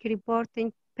clinic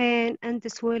reporting pain and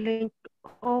swelling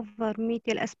over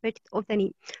medial aspect of the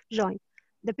knee joint.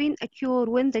 The pain occurs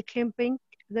when the climbing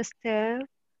the stair,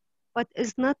 but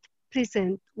is not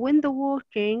present when the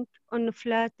walking on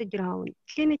flat ground.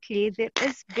 Clinically, there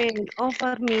is pain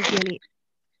over medially,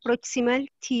 proximal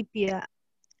tibia,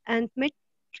 and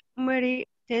McMurray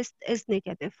test is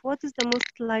negative. What is the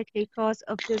most likely cause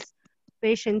of this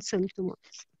patient symptoms?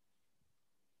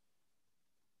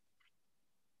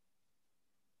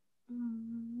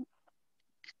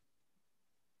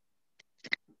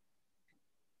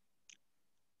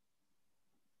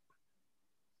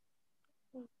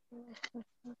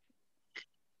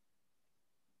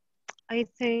 I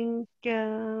think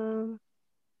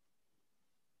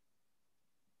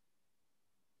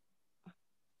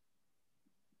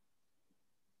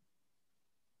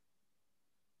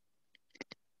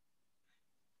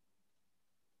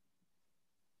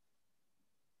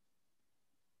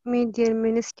medial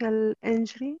meniscal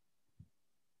injury.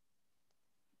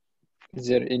 Is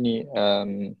there any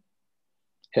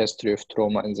history of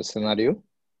trauma in the scenario?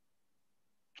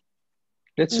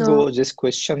 Let's go this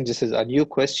question. This is a new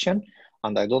question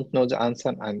and I don't know the answer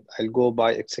and I'll go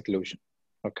by exclusion.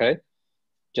 Okay.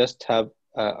 Just have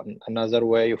another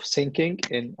way of thinking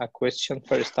in a question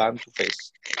first time to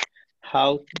face.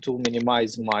 How to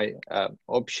minimize my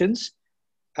options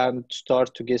and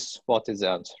start to guess what is the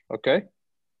answer. Okay.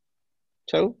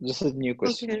 So this is a new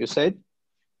question. Okay. You said,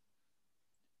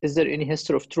 is there any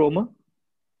history of trauma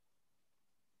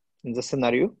in the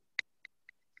scenario?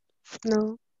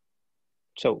 No.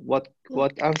 So what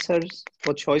answers,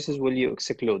 what choices will you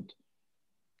exclude?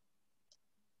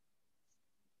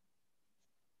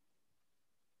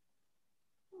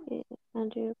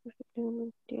 anterior cruciate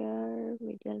ligament tear,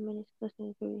 medial meniscus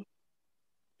injury,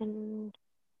 and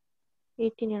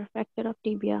 18-year fracture of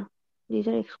tibia. These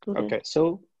are excluded. Okay, so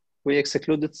we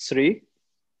excluded 3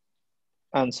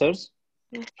 answers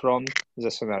from the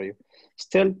scenario.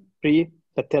 Still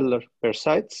pre-patellar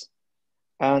bursitis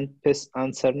and pes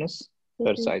ansernus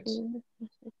bursitis.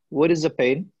 What is the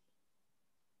pain?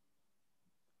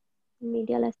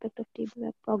 Medial aspect of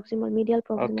tibia, medial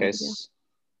proximal Okay, tibia.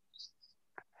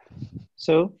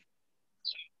 so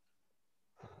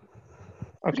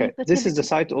okay, this is the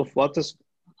site of what's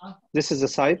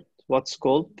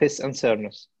called pes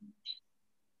ansernus.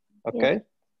 Okay,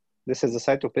 this is the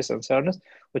site of pes ansernus,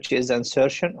 which is the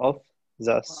insertion of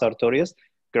the sartorius,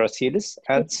 gracilis,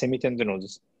 and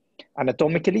semitendinosus.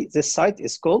 Anatomically, this site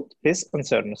is called pes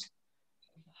ansernus.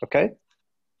 Okay,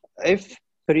 if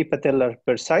pre-patellar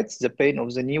bursitis, the pain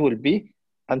of the knee will be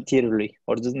anteriorly,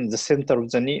 or in the center of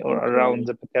the knee, or around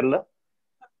the patella,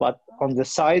 but on the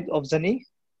side of the knee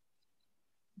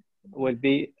will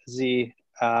be the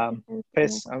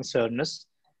pes ansernus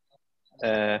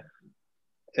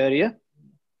area.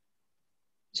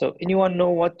 So anyone know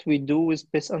what we do with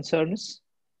pes ansernus?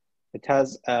 It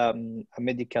has a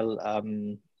medical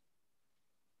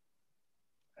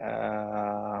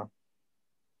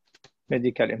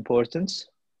medical importance.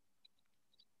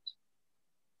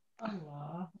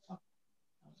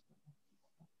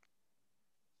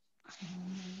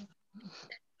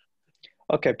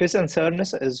 Okay, pes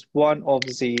ansernus is one of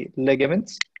the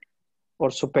ligaments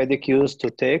orthopedic used to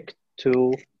take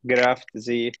to graft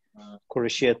the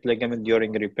cruciate ligament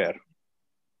during repair.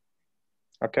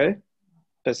 Okay,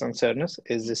 pes ansernus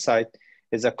is the site,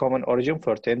 is a common origin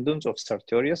for tendons of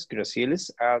sartorius,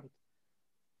 gracilis, and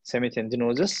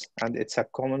semitendinosus, and it's a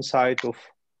common site of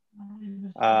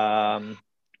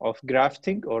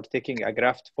grafting or taking a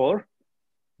graft for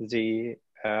the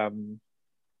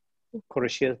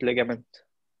cruciate ligament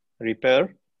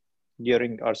repair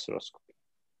during arthroscopy.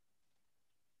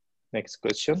 Next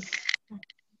question.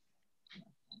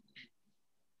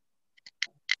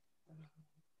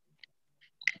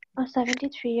 A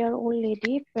 73-year-old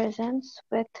lady presents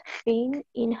with pain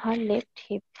in her left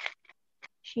hip.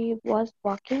 She was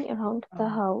walking around the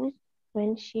house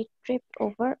when she tripped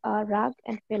over a rug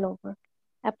and fell over.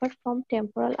 Apart from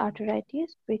temporal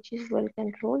arteritis, which is well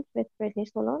controlled with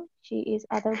prednisolone, she is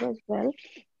otherwise well.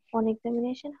 On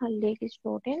examination, her leg is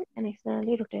shortened and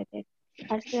externally rotated.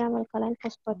 Her serum alkaline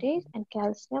phosphatase and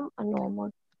calcium are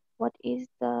normal. What is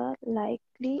the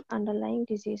likely underlying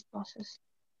disease process?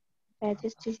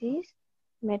 Paget's disease,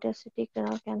 metastatic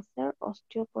renal cancer,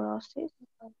 osteoporosis,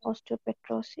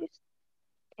 osteopetrosis,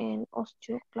 and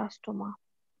osteoclastoma.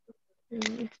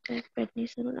 It's like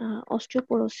prednisolone,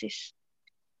 osteoporosis.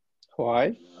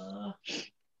 Why?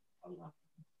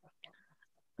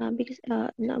 Because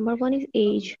number one is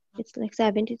age. It's like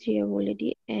 73-year-old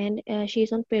lady, and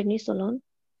she's on prednisolone,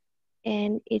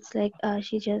 and it's like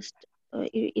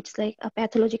it's like a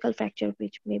pathological fracture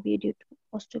which may be due to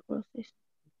osteoporosis.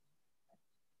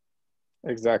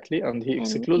 Exactly, and he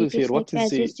excluded here. What is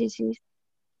the disease?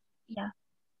 Yeah.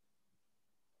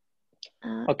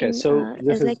 Okay, so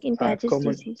this is like in Paget's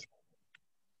common. Disease.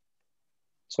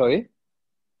 Sorry.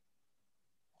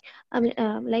 I mean,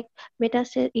 like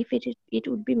metastatic. If it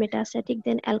would be metastatic,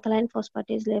 then alkaline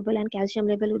phosphatase level and calcium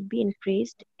level would be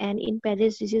increased. And in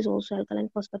Paget's disease, also alkaline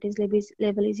phosphatase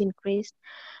level is increased.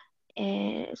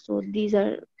 And so these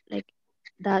are like,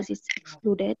 thus it's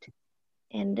excluded.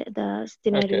 And the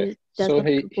scenario does so not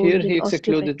here he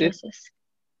excluded it.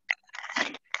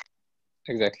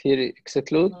 Exactly, here he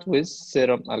exclude with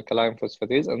serum alkaline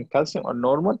phosphatase and calcium are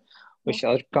normal, which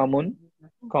are common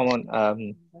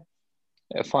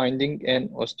finding in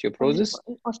osteoporosis.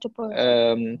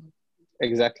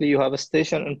 Exactly, you have a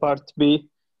station in part B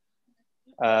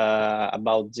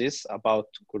about this, about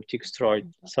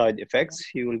corticosteroid side effects.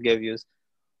 He will give you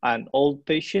an old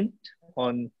patient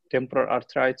on temporal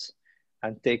arthritis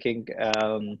and taking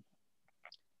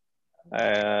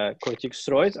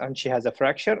corticosteroids, and she has a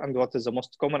fracture, and what is the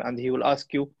most common, and he will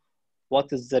ask you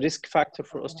what is the risk factor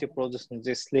for osteoporosis in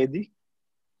this lady.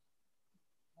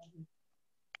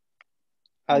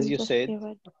 As you said,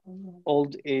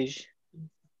 old age,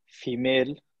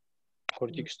 female,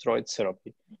 corticosteroid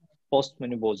therapy,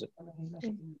 postmenopausal.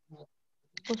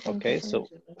 Okay, so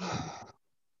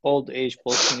old age,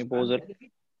 postmenopausal,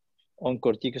 on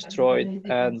corticosteroid,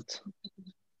 and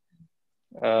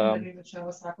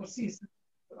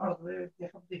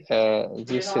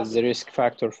this is the risk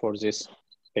factor for this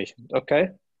patient.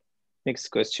 Okay, next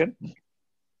question.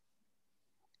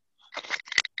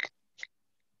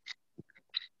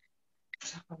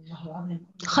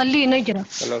 خليه نقرا.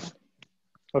 خلاص.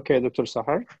 Okay, Dr.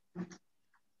 Sahar.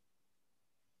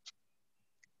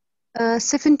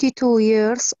 72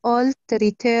 years old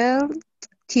retired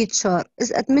teacher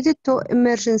is admitted to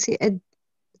emergency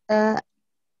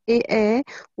AA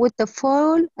with a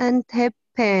fall and hip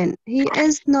pain. He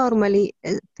is normally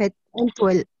fit and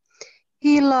well.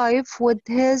 He lives with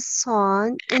his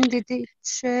son in the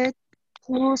detached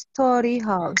two-story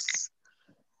house.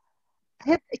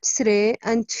 Hip X-ray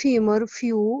and femur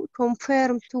view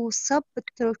confirm two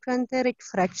subtrochanteric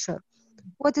fracture.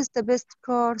 What is the best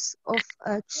course of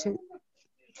action?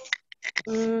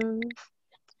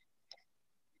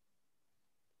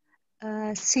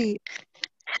 C.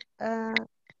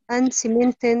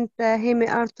 Uncemented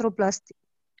hemiarthroplasty.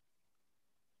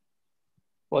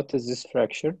 What is this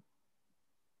fracture?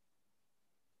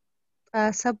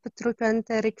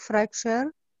 Subtrochanteric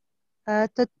fracture.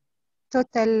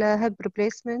 Total hip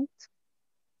replacement.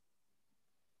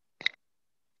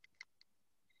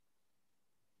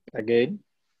 Again.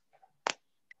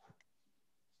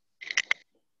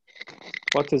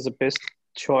 What is the best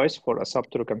choice for a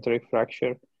subtrochanteric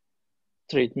fracture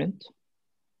treatment?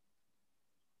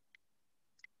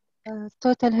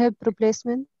 Total hip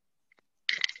replacement.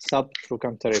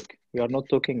 Subtrochanteric. We are not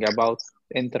talking about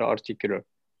intra-articular.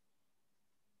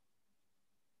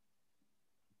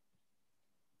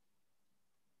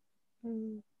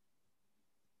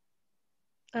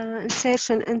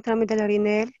 Insertion intramedullary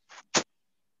nail.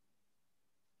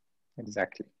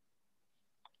 Exactly.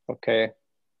 Okay.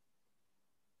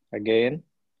 Again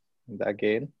and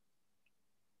again.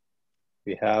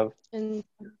 We have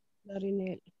intramedullary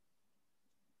nail.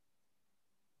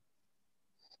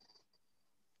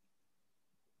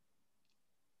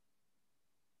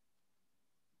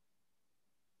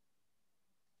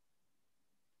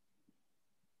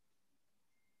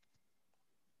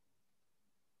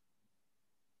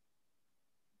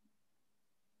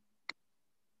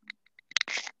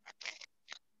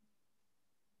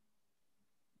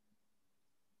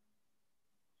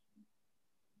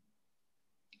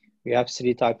 we have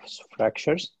three types of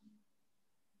fractures.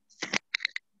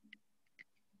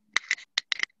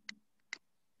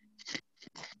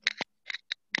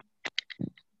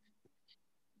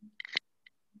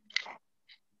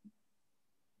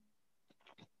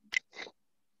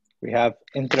 We have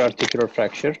intra-articular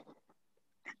fracture.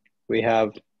 We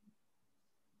have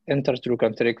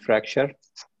intertrochanteric fracture,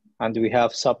 and we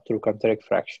have subtrochanteric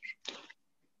fracture.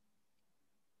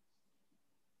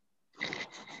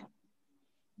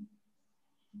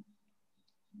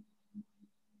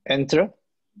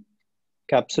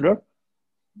 Intracapsular,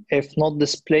 if not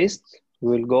displaced,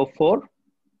 we'll go for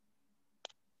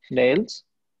nails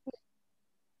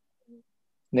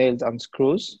and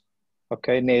screws,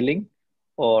 okay, nailing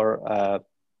or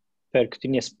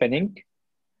percutaneous pinning.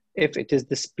 If it is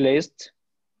displaced,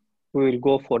 we will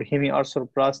go for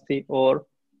hemiarthroplasty or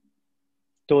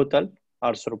total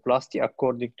arthroplasty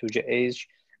according to the age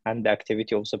and the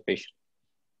activity of the patient.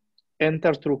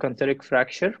 Intertrochanteric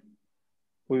fracture,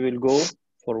 we will go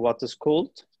for what is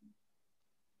called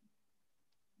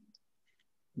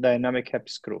dynamic hip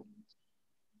screw.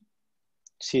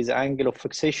 See the angle of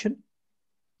fixation?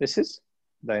 This is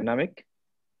dynamic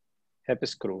hip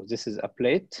screw. This is a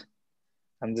plate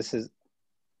and this is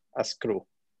a screw.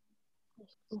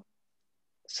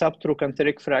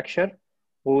 Subtrochanteric fracture,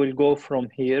 we will go from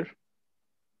here,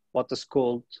 what is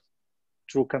called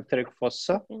trochanteric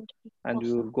fossa, and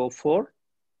we will go for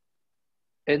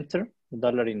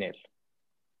intermedullary nail.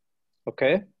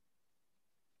 Okay?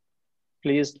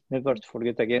 Please never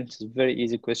forget again, it's a very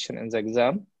easy question in the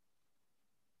exam.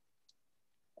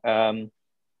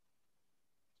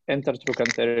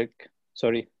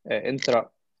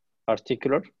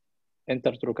 Intra-articular,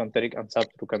 intertrochanteric, and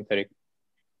subtrochanteric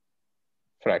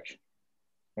fracture.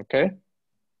 Okay?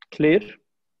 Clear?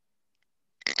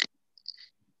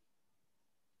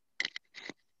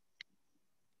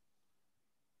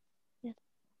 Yes.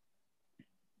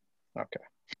 Okay.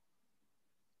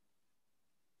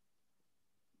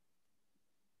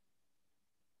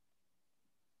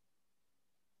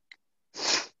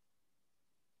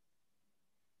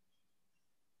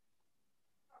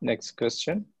 Next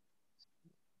question.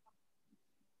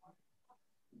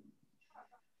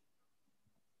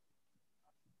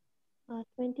 A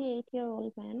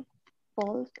 28-year-old man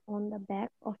falls on the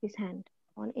back of his hand.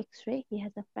 On X-ray, he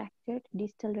has a fractured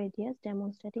distal radius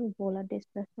demonstrating volar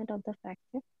displacement of the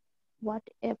fracture. What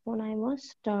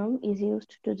eponymous term is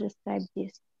used to describe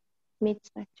this? Smith's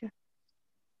fracture.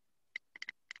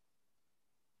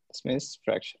 Smith's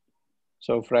fracture.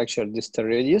 So fracture distal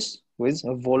radius with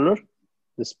a volar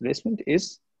displacement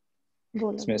is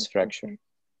Volar Smith's fracture.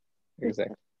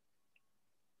 Exactly.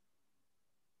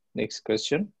 Next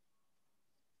question.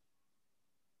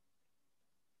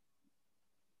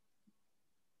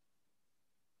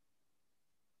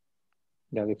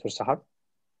 Yeah, Dr. Sahar.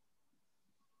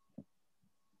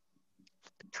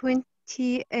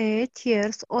 28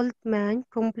 years old man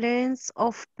complains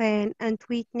of pain and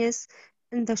weakness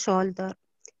in the shoulder.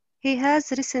 He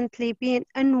has recently been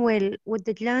unwell with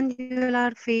the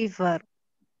glandular fever,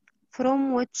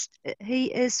 from which he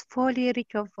is fully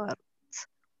recovered.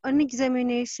 On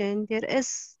examination, there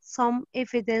is some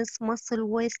evidence muscle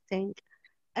wasting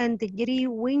and degree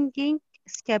winging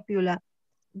scapula.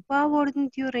 Power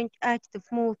during active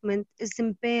movement is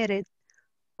impaired,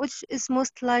 which is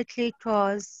most likely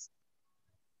cause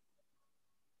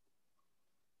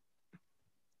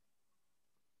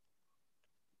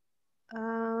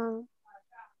uh,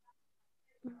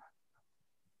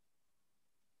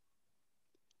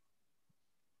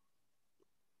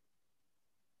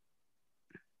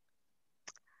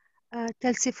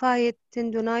 calcified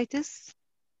tendonitis.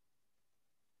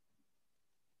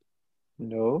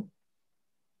 No.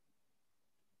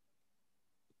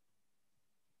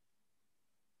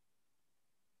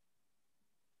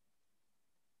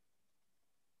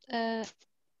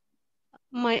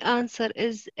 My answer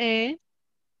is A.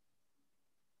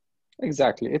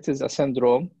 Exactly. It is a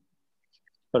syndrome,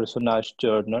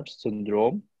 Personage-Turner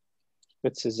syndrome.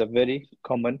 It is a very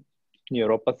common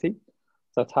neuropathy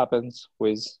that happens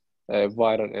with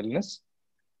viral illness,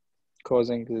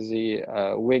 causing the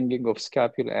winging of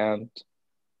scapula and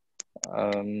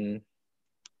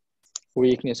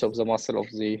weakness of the muscle of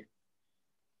the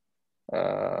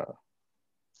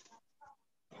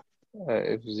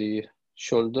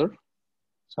shoulder.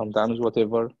 Sometimes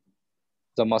whatever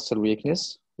the muscle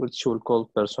weakness, which we'll call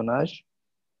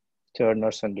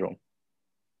Personage-Turner syndrome.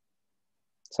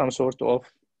 Some sort of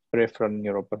peripheral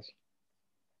neuropathy.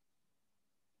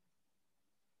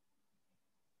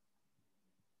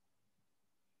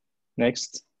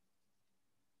 Next.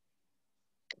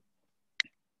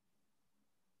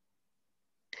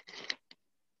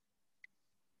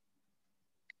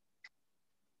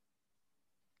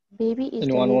 Baby is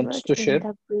Anyone wants delivered to in share?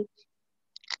 the breech.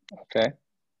 Okay.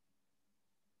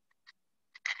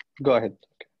 Go ahead.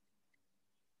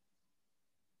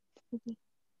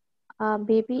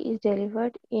 Baby is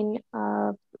delivered in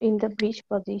the breech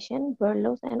position.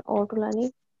 Burlow's and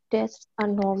ortolani tests are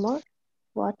normal.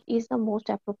 What is the most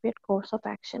appropriate course of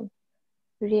action?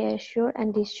 Reassure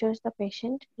and discharge the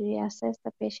patient. Reassess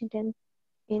the patient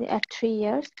at 3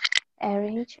 years.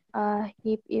 Arrange a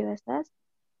hip USS.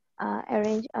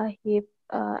 Arrange a hip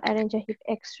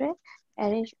X-ray.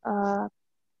 Arrange a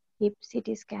hip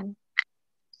CT scan.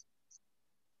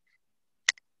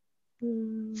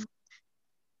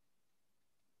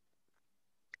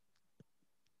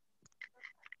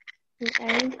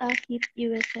 Arrange a hip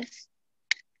USS.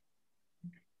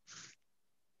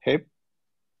 Hip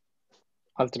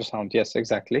ultrasound. Yes,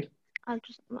 exactly.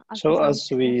 So Ultrasound.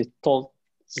 as we told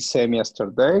the same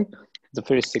yesterday, the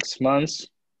first 6 months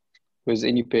with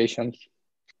any patient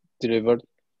delivered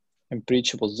in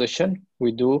breech position,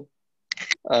 we do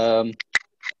a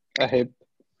hip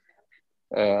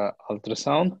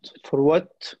ultrasound. For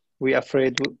what we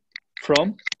afraid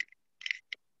from?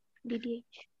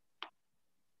 DDH.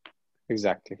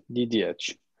 Exactly,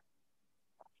 DDH.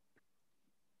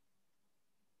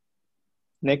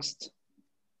 Next.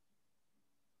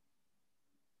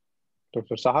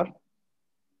 Dr. Sahar.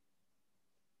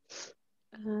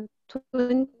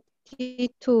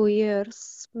 22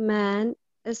 years man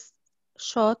is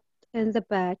shot in the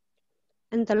back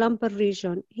in the lumbar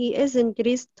region. He is in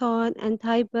grease tone and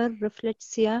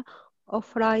hyperreflexia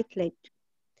of right leg.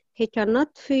 He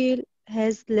cannot feel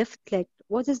his left leg.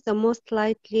 What is the most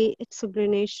likely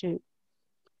explanation?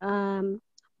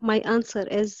 My answer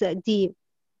is D.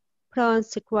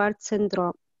 Brown-Sequard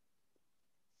syndrome.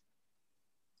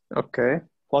 Okay.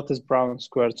 What is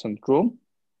Brown-Sequard syndrome?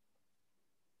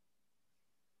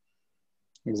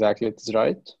 Exactly, it is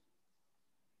right.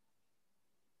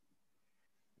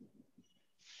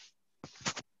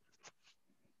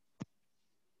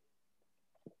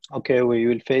 Okay, we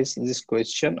will face this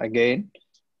question again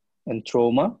in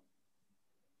trauma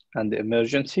and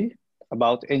emergency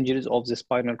about injuries of the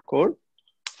spinal cord.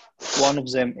 One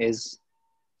of them is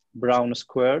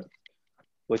Brown-Sequard,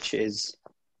 which is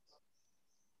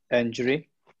injury.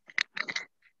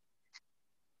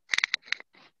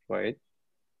 Right.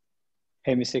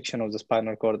 Hemisection of the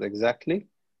spinal cord, exactly,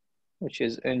 which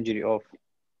is injury of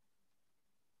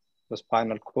the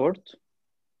spinal cord.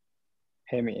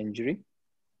 Hemi injury,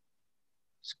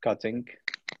 cutting.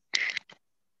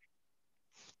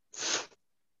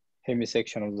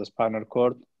 Hemisection of the spinal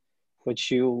cord which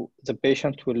the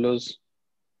patient will lose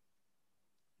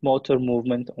motor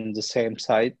movement on the same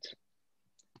side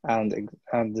and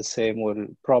the same will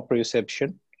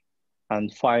proprioception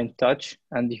and fine touch,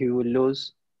 and he will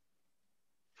lose,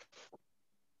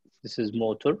 this is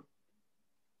motor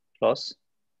loss,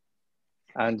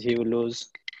 and he will lose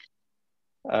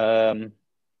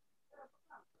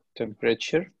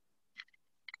temperature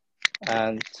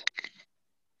and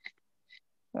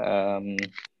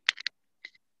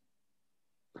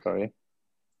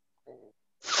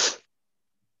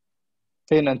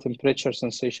pain and temperature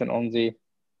sensation on the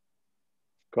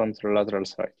contralateral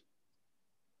side.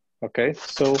 Okay,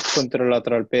 so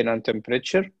contralateral pain and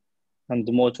temperature and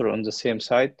the motor on the same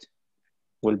side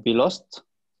will be lost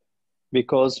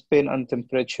because pain and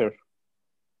temperature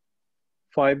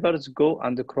fibers go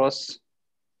and cross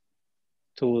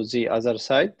to the other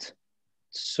side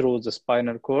through the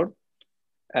spinal cord,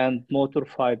 and motor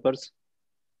fibers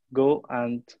go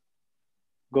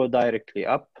directly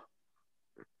up,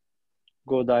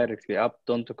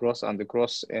 don't cross and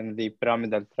cross in the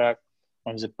pyramidal tract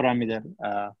on the pyramidal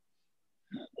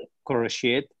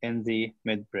cruciate in the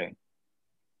midbrain.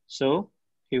 So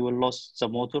he will lose the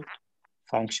motor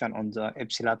function on the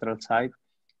ipsilateral side,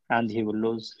 and he will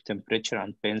lose temperature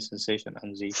and pain sensation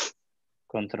on the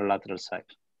contralateral side.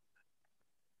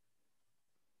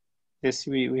 This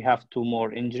we have two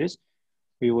more injuries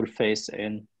we will face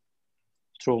in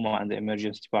trauma and the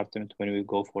emergency department when we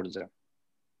go for them.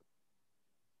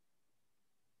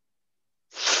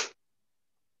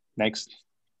 Next.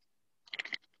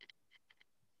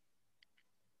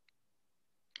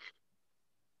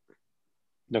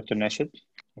 Dr. Nashid,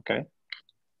 okay.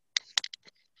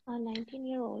 A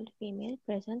 19-year-old female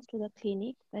presents to the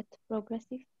clinic with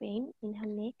progressive pain in her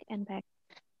neck and back.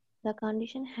 The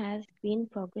condition has been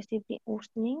progressively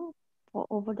worsening for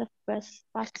over the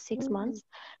past 6 months.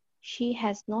 She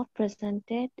has not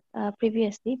presented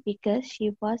previously because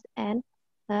she was an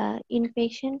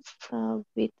inpatient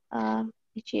with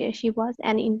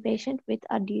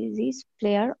a disease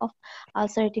flare of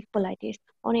ulcerative colitis.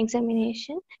 On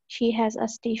examination, she has a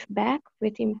stiff back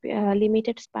with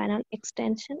limited spinal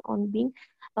extension on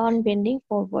bending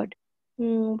forward.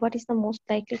 What is the most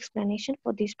likely explanation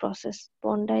for this process?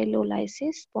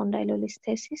 Spondylolysis,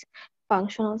 spondylolisthesis,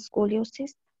 functional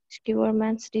scoliosis,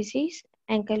 Steuermann's disease,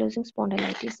 ankylosing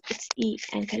spondylitis. It's E,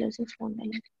 ankylosing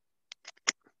spondylitis.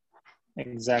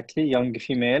 Exactly, young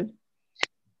female,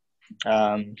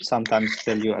 sometimes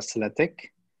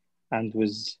athletic and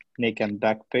with neck and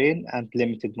back pain and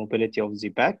limited mobility of the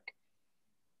back.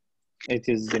 It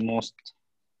is the most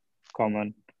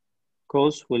common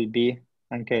cause will be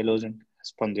ankylosing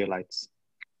spondylitis.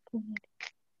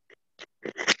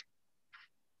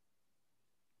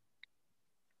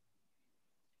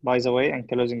 By the way,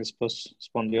 ankylosing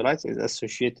spondylitis is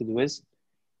associated with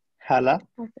HALA,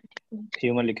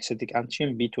 human leukocytic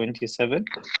antigen B27,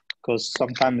 because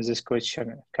sometimes this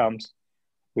question comes,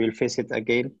 we'll face it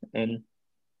again in,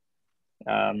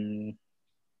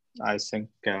 I think,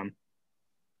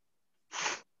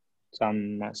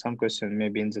 some question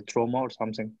maybe in the trauma or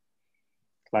something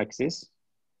like this,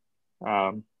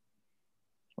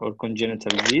 or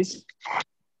congenital disease,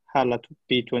 HALA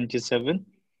B27,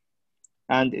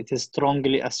 and it is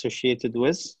strongly associated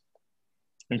with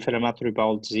inflammatory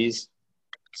bowel disease,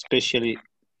 especially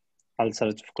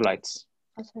ulcerative colitis.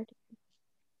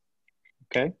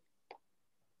 Okay.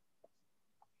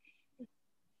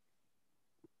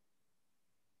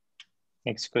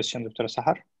 Next question, Dr.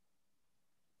 Sahar.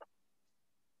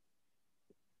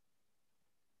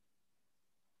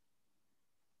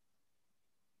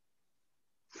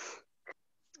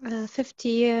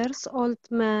 50-year-old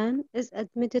man is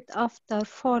admitted after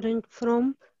falling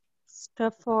from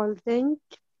scaffolding.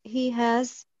 He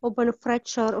has open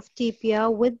fracture of tibia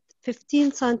with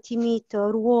 15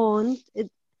 centimeter wound.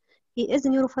 He is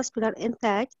neurovascular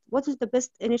intact. What is the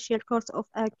best initial course of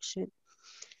action?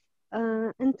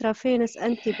 Intravenous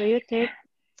antibiotic,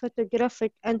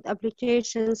 photographic and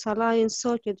application saline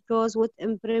soaked gauze with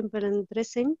impermeable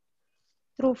dressing,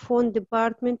 through phone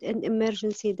department and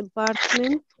emergency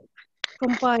department,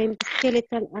 combined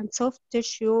skeletal and soft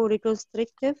tissue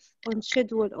reconstructive on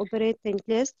schedule operating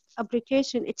list,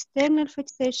 application external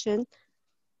fixation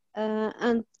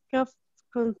and cuff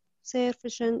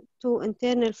conservation to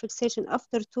internal fixation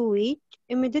after 2 weeks,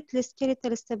 immediately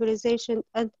skeletal stabilization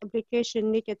and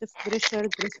application negative pressure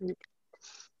dressing.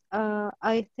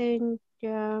 I think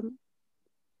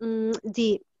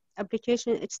the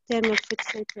application external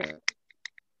fixator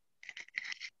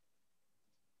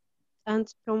and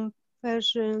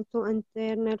conversion to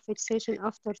internal fixation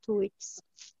after 2 weeks.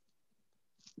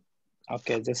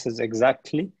 Okay, this is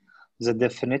exactly the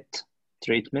definite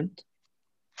treatment,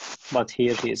 but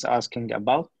here he is asking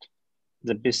about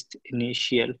the best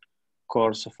initial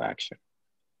course of action.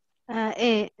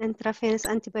 A. Intravenous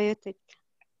antibiotic.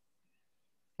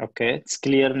 Okay, it's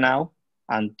clear now.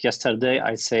 And yesterday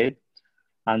I said,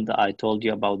 and I told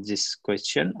you about this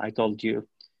question. I told you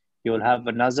you'll have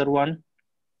another one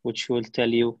which will tell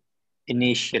you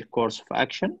initial course of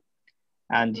action,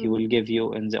 and he will give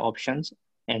you in the options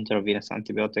intravenous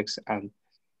antibiotics and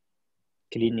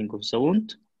cleaning of the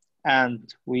wound.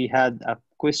 And we had a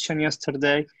question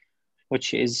yesterday,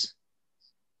 which is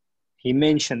he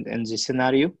mentioned in the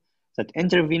scenario that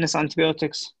intravenous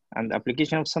antibiotics and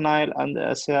application of saline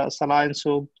and saline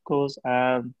soap cause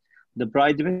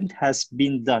debridement has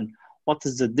been done. What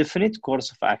is the definite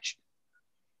course of action?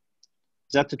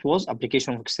 That it was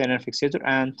application of external fixator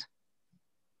and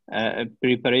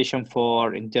preparation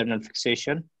for internal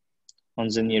fixation on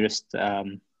the nearest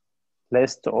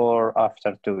list or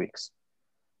after 2 weeks.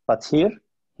 But here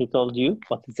he told you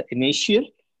what is the initial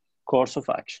course of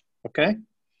action, okay?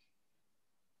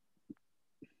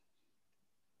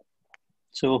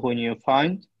 So when you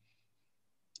find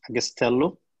a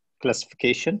Gastello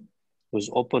classification with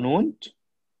open wound,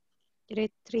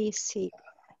 Grade 3C.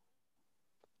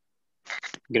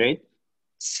 grade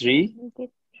 3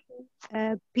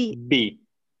 B.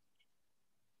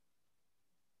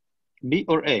 B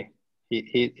or A?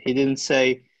 He didn't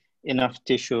say enough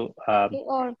tissue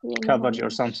coverage or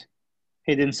something.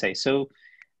 He didn't say. So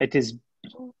it is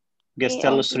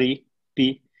Gastello 3,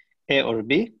 B, A or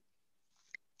B.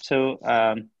 So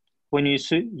when you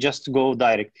see, just go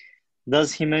direct.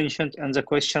 Does he mention in the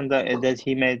question that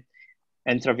he made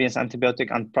intravenous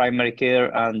antibiotic and primary care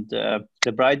and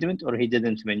debridement, or he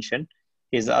didn't mention?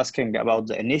 He's asking about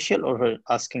the initial or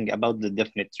asking about the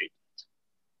definite treatment?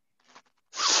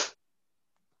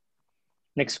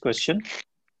 Next question.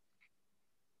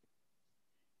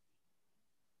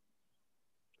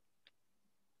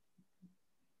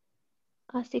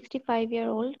 A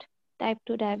 65-year-old type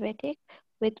 2 diabetic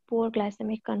with poor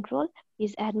glycemic control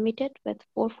is admitted with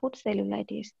forefoot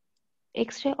cellulitis.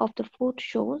 X-ray of the foot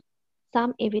shows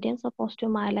some evidence of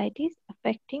osteomyelitis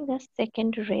affecting the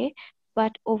second ray,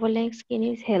 but overlying skin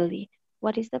is healthy.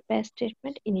 What is the best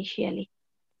treatment initially?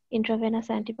 Intravenous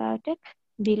antibiotic,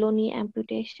 below knee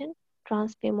amputation,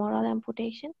 transfemoral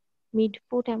amputation,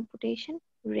 midfoot amputation,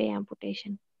 ray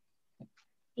amputation.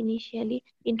 Initially,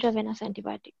 intravenous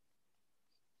antibiotic.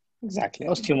 Exactly.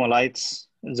 Osteomyelitis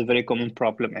is a very common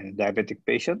problem in diabetic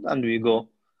patients, and we go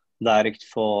direct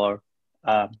for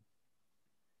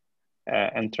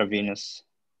intravenous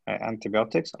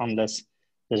antibiotics unless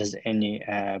there is any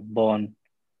bone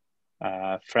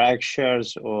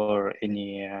fractures or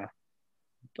any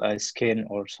skin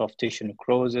or soft tissue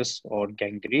necrosis or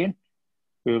gangrene.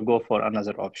 We will go for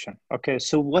another option. Okay,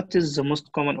 so what is the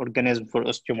most common organism for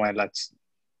osteomyelitis?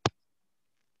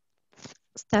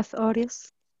 Staph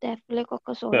aureus.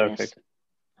 Staphylococcus aureus.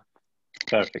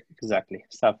 Perfect, exactly.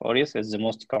 Staph aureus is the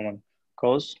most common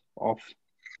cause of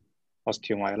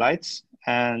osteomyelitis.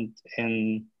 And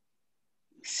in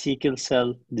sickle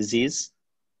cell disease?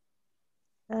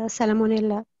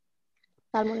 Salmonella.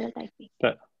 Salmonella type B.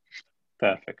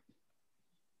 Perfect.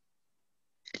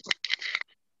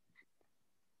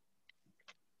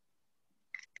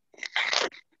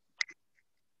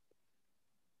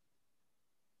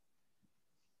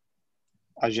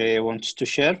 Ajay wants to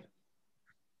share.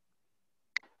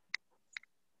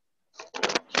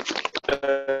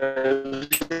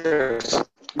 Yes.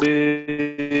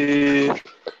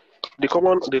 The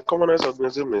commonest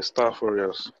organism is Staph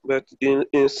aureus, but in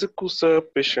sickle cell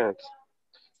patients,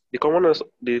 the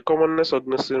commonest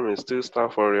organism is still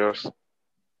Staph aureus.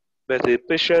 But a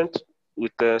patient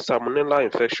with a salmonella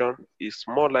infection is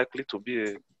more likely to be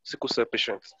a sickle cell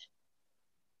patient.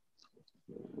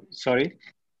 Sorry?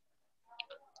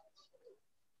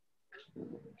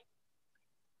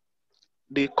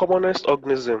 The commonest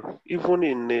organism, even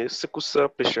in a sickle cell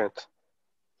patient,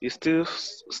 is still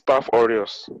Staph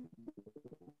aureus.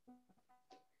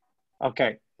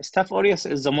 Okay, Staph aureus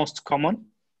is the most common.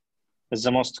 Is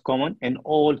the most common in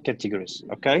all categories.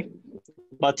 Okay,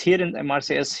 but here in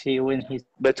MRCS, when he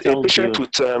but a patient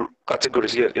with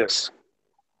categories, yes.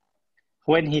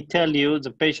 When he tell you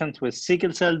the patient with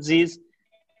sickle cell disease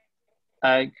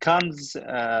comes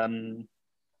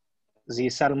the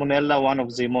salmonella, one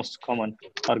of the most common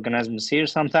organisms here.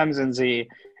 Sometimes in the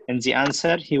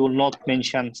answer, he will not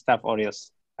mention Staph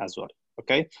aureus as well.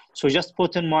 Okay, so just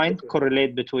put in mind,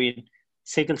 correlate between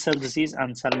sickle cell disease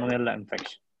and salmonella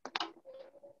infection.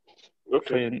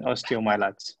 Okay. In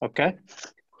osteomyelitis. Okay.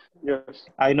 Yes.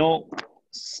 I know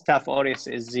Staph aureus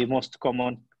is the most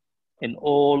common in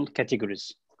all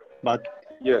categories, but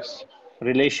Yes.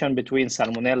 relation between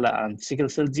salmonella and sickle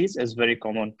cell disease is very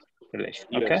common relation.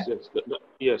 Okay. Yes. Yes.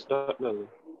 Yes. That's it.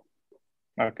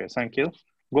 Okay. Thank you.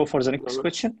 Go for the next No.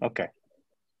 question. Okay.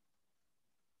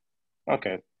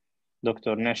 Okay.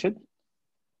 Dr. Nashid.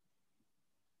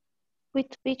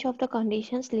 With which of the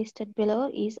conditions listed below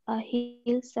is a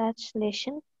Hill-Sachs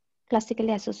lesion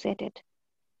classically associated?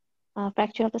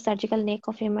 Fracture of the surgical neck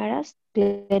of humerus,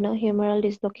 glenohumeral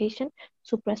dislocation,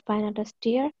 supraspinatus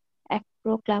tear,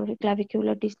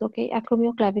 acromioclavicular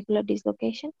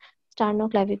dislocation,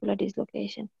 sternoclavicular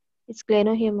dislocation. It's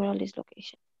glenohumeral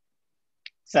dislocation.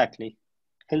 Exactly.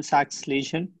 Hill-Sachs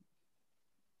lesion.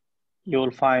 You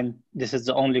will find this is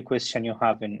the only question you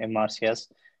have in MRCS,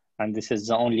 and this is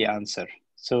the only answer.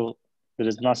 So there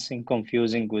is nothing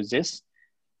confusing with this.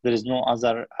 There is no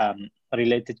other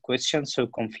related questions to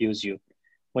confuse you.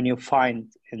 When you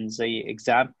find in the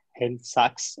exam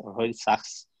Hill-Sachs or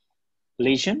Hill-Sachs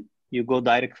lesion, you go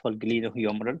direct for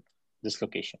glenohumeral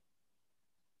dislocation.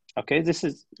 Okay, this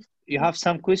is, you have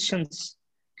some questions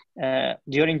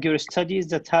during your studies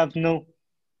that have no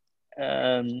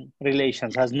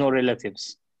relations, has no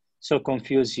relatives, so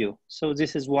confuse you. So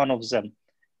this is one of them.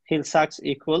 Hill-Sachs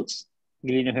equals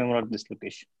glenohumeral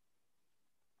dislocation.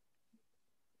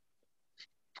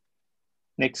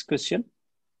 Next question.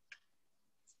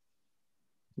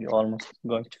 You're almost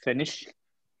going to finish.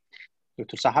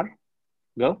 Dr. Sahar,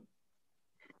 go.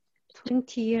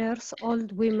 20 years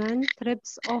old woman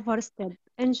trips over step,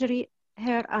 injury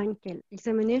her ankle,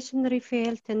 examination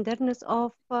revealed tenderness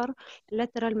of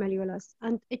lateral malleolus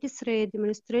and X-ray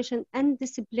demonstration and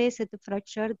displaced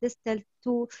fracture distal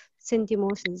to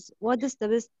syndesmosis. What is the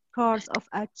best course of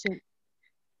action?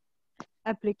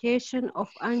 Application of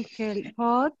ankle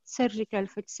pod, surgical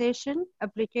fixation,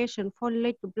 application full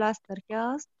leg plaster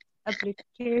cast,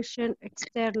 application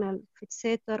external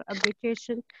fixator,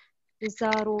 application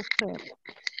Pizarro fair.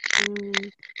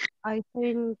 I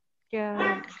think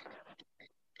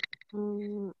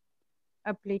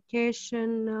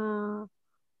application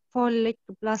full leg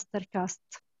plaster cast.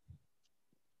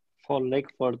 Full leg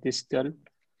for distal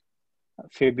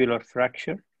fibular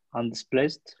fracture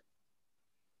undisplaced.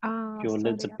 You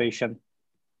let the patient.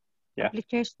 Yeah.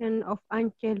 Application of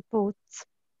ankle boots.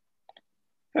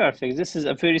 Perfect. This is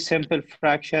a very simple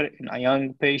fracture in a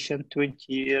young patient, 20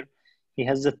 years. He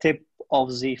has the tip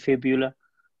of the fibula,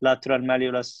 lateral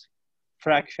malleolus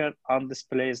fracture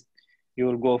undisplaced. You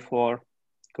will go for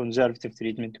conservative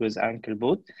treatment with ankle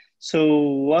boot. So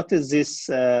what is this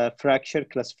fracture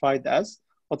classified as?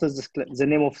 What is the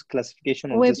name of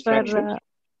classification of this fracture?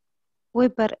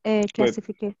 Weber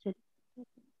classification.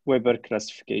 Weber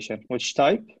classification. Which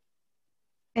type?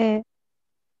 A.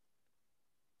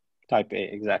 Type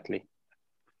A, exactly.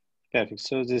 Perfect.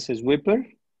 So this is Weber,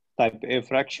 type A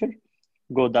fracture.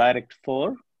 Go direct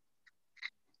for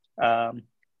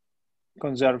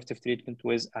conservative treatment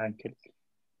with ankle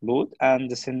boot and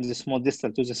the syndesmosis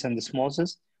distal to the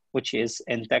syndesmosis, which is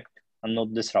intact and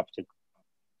not disrupted.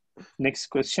 Next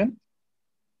question,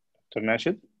 Dr.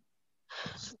 Nashid.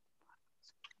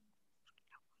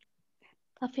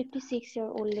 A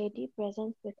 56-year-old lady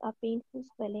presents with a painful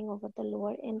swelling over the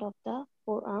lower end of the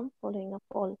forearm following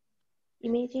a fall.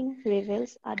 Imaging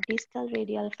reveals a distal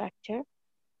radial fracture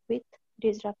with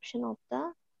disruption of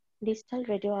the distal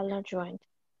radioulnar joint.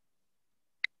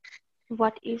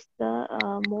 What is the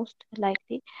most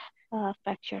likely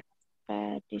fracture?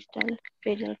 Distal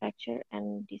radial fracture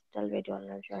and distal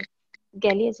radioulnar joint.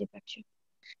 Galeazzi fracture.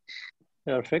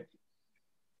 Perfect.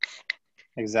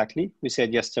 Exactly. We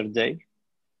said yesterday,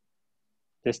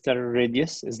 distal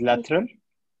radius is lateral.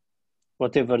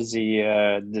 Whatever the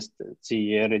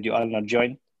radioulnar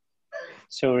joint,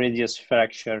 so radius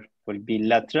fracture will be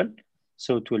lateral,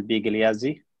 so it will be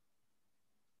Galeazzi.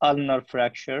 Ulnar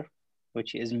fracture,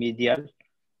 which is medial,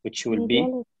 which will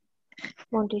medial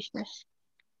be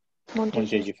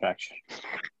Monteggi fracture.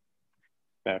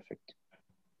 Perfect.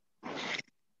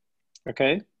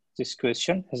 Okay, this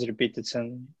question has repeated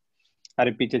a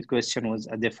repeated question was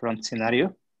a different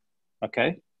scenario.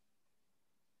 Okay.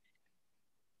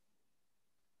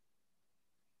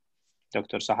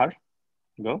 Dr. Sahar,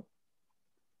 go.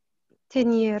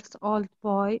 10 years old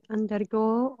boy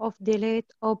undergo of delayed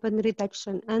open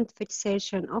reduction and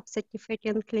fixation of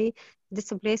significantly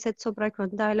displaced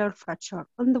supracondylar fracture.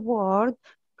 On the ward,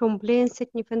 complaint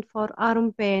significant for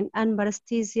arm pain and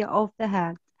paresthesia of the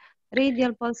head.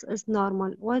 Radial pulse is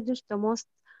normal. What is the most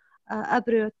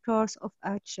appropriate course of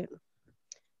action?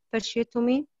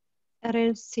 Fasciotomy,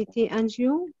 arrange CT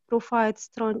angio, provide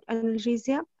strong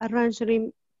analgesia, arrange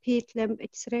pit limb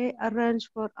X-ray, arrange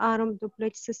for arm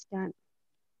duplex scan.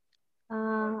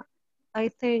 I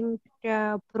think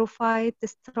provide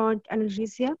strong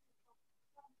analgesia.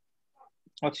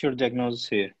 What's your diagnosis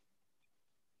here?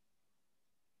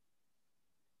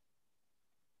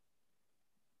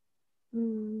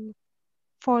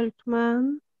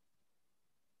 Faultman.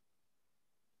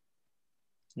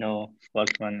 No,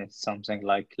 Faultman is something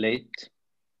like late.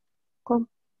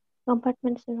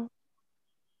 Compartment syndrome.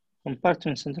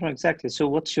 Compartment syndrome, exactly. So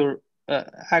what's your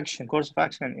course of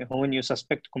action when you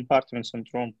suspect compartment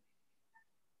syndrome?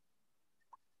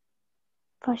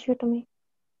 Fasciotomy.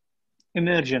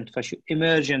 Emergent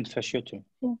fasciotomy.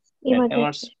 Yes.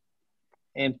 Emergency.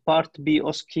 In part B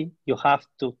OSCE, you have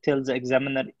to tell the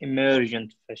examiner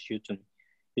emergent fasciotomy.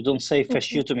 You don't say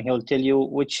fasciotomy. He'll tell you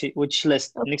which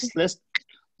list. Okay. Next list,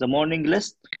 the morning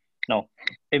list. No,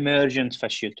 emergent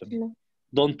fasciotomy. No.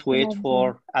 Don't wait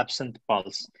for absent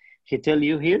pulse. He tell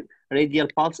you here, radial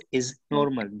pulse is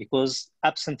normal because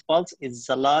absent pulse is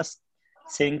the last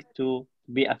thing to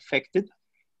be affected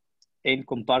in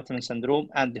compartment syndrome.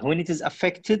 And when it is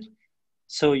affected,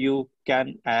 so you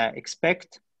can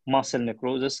expect muscle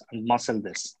necrosis and muscle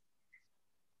death.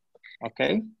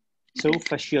 Okay, so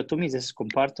fasciotomy, this is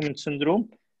compartment syndrome,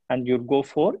 and you'll go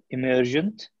for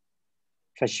emergent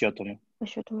fasciotomy.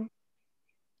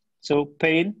 So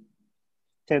pain,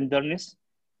 tenderness,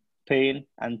 pain,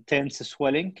 and tense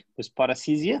swelling with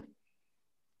paresthesia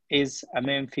is a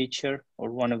main feature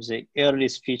or one of the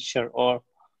earliest feature or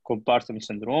compartment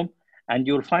syndrome. And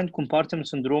you'll find compartment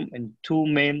syndrome in two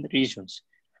main regions,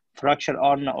 fracture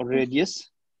ulna or radius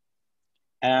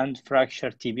and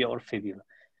fracture tibia or fibula,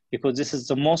 because this is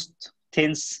the most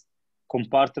tense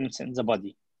compartments in the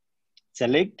body, the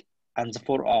leg and the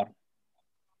forearm.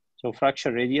 So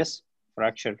fracture radius,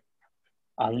 fracture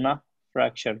ulna,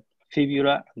 fracture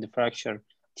fibula, and the fracture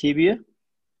tibia.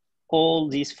 All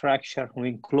these fracture,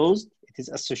 when closed, it is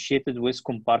associated with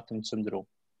compartment syndrome.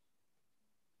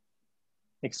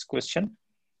 Next question.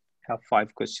 I have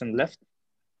 5 questions left.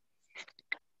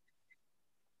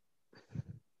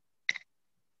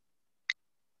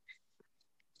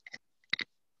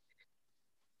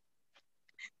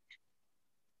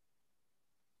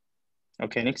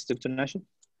 Okay, next, Dr. Nashid.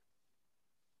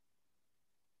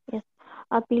 Yes.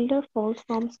 A builder falls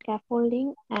from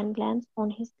scaffolding and lands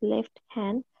on his left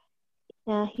hand.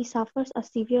 He suffers a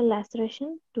severe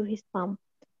laceration to his palm.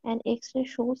 An X-ray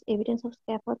shows evidence of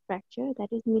scaffold fracture that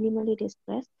is minimally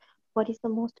displaced. What is the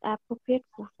most appropriate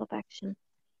course of action?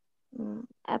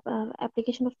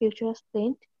 Application of future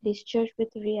splint, discharge with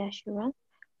reassurance,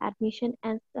 admission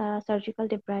and surgical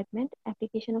debridement,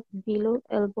 application of below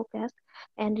elbow cast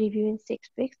and review in 6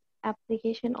 weeks,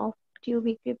 application of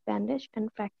tube grip bandage and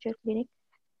fracture clinic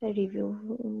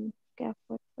review.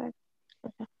 Scaffold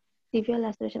fracture. Severe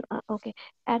laceration. Okay.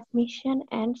 Admission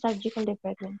and surgical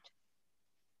debridement.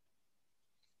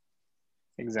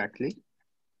 Exactly.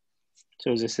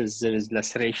 So there is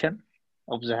laceration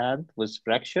of the hand with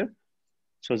fracture.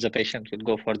 So the patient will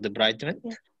go for debridement.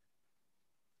 Yes.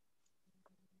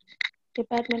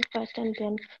 Debridement first and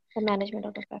then the management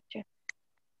of the fracture.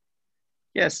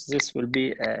 Yes, this will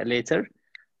be later,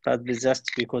 but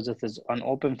just because it is an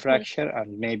open fracture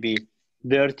and maybe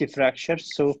dirty fracture.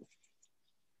 So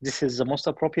this is the most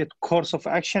appropriate course of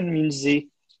action, means the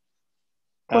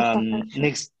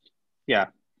next,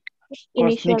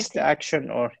 next action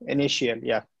or initial,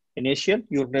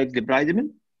 you'll make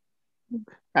debridement,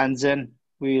 and then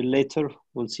we later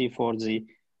will see for the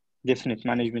definite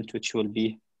management, which will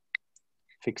be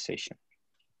fixation.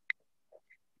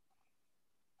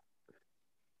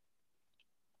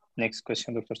 Next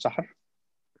question, Dr. Sahar.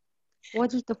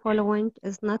 What is the following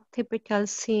is not typical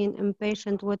seen in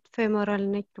patient with femoral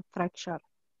neck fracture?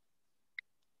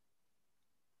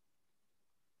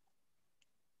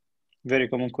 Very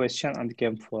common question and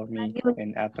came for me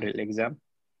in April exam.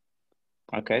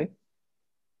 Okay.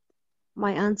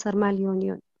 My answer,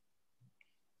 malunion.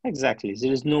 Exactly.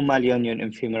 There is no malunion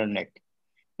in femoral neck.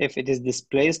 If it is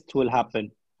displaced, it will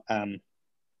happen.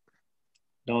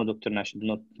 No, Dr. Nash,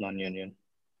 not non-union.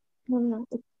 No.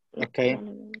 Okay.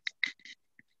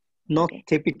 Not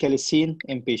typically seen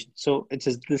in patients. So it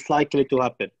is less likely to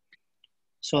happen.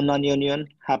 So non-union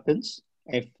happens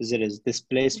if there is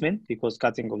displacement because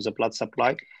cutting of the blood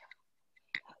supply.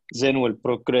 Then will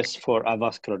progress for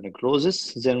avascular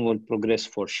necrosis. Then will progress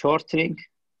for shortening.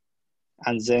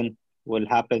 And then will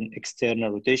happen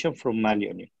external rotation from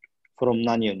malunion, from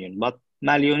non-union. But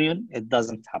malunion, it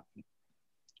doesn't happen.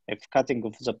 If cutting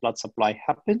of the blood supply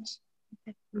happens,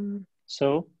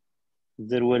 so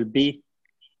there will be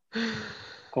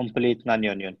complete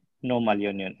non-union, no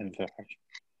malunion infection.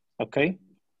 Okay?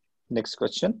 Next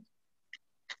question.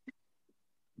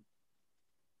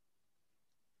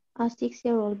 A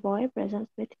 6-year-old boy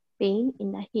presents with pain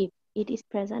in the hip. It is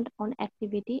present on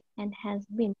activity and has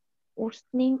been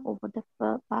worsening over the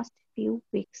past few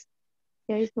weeks.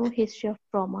 There is no history of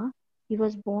trauma. He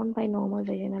was born by normal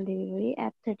vaginal delivery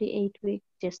at 38-week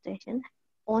gestation.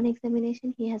 On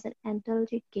examination, he has an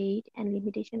antalgic gait and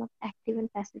limitation of active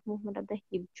and passive movement of the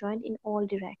hip joint in all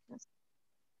directions.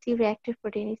 C-reactive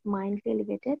protein is mildly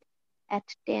elevated at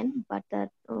 10, but the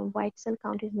white cell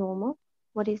count is normal.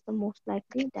 What is the most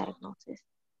likely diagnosis?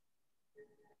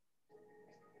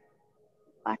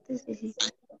 Barthel's disease.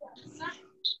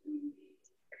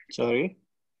 Sorry?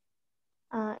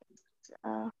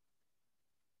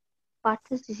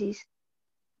 Barthel's disease.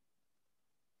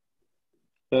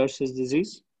 Versus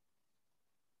disease?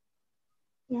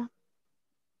 Yeah.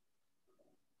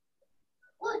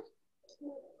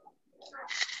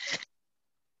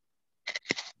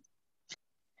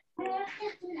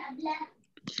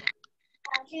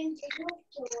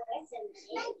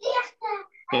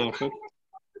 Perfect.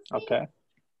 Okay.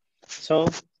 So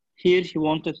here he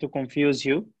wanted to confuse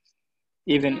you.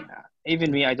 Even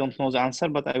me, I don't know the answer,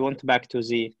 but I went back to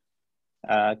the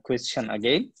question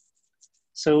again.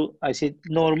 So I said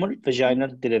normal vaginal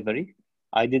delivery.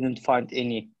 I didn't find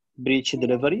any breech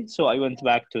delivery, so I went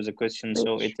back to the question.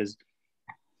 So it is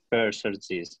Purser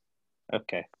disease.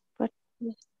 Okay.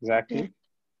 Exactly.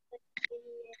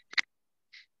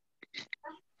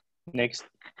 Next.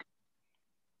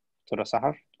 Dr.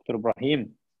 Sahar, Dr.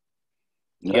 Ibrahim.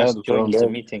 Yes, joined the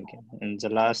meeting in the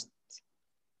last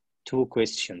 2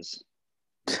 questions.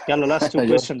 Yalla, last 2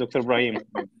 questions, Dr. Ibrahim.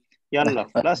 Yalla,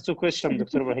 last 2 questions,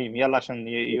 Dr. Ibrahim. Yalla,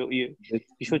 you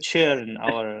should share in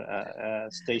our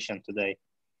station today.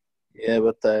 Yeah,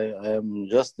 but I am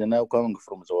just now coming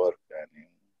from the work.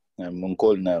 I'm on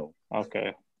call now.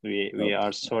 Okay, we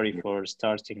are sorry for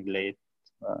starting late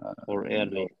or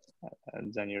early.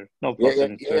 Than your no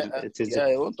problem.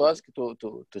 I want to ask you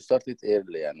to start it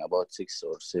early and about 6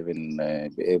 or 7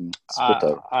 p.m. It's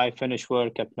better. I finish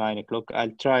work at 9 o'clock.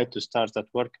 I'll try to start at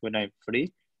work when I'm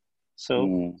free.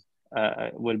 So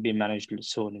will be managed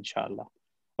soon, inshallah.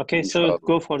 Okay, inshallah. So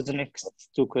go for the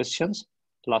next 2 questions.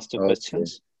 Last 2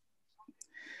 questions.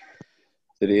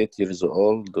 38 years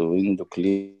old, the window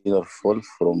cleaner fall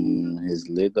from his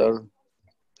ladder.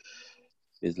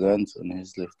 It lands on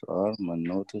his left arm and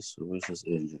notice vicious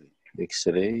injury.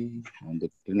 X-ray and the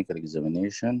clinical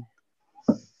examination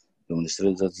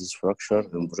demonstrates that this fracture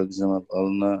in proximal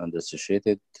ulna and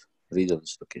associated radial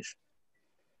dislocation.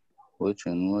 Which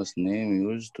was name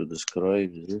used to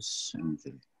describe this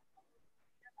injury?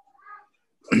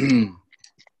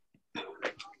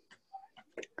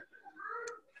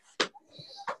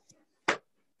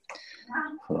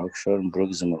 Fracture in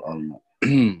proximal ulna.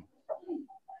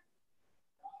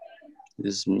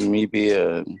 This may be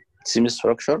a seamless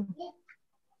fracture.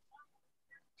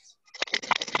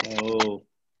 Oh.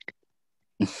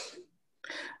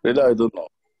 Really, I don't know.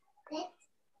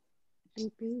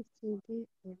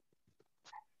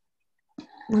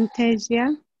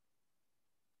 Montasia.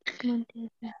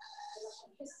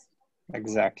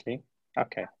 Exactly.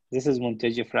 Okay. This is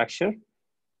Montagia fracture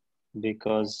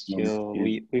because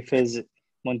we face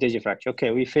Montagia fracture. Okay,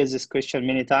 we face this question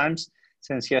many times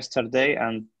since yesterday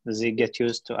and they get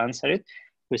used to answer it.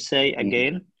 We say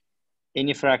again,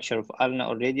 any fracture of ulna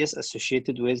or radius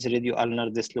associated with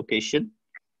radioulnar dislocation,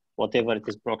 whatever it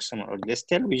is, proximal or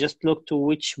distal, we just look to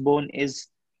which bone is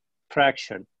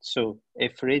fractured. So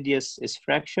if radius is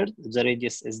fractured, the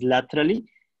radius is laterally.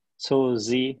 So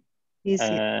the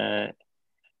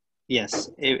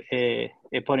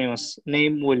eponymous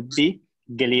name will be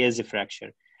Galeazzi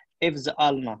fracture. If the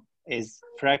ulna is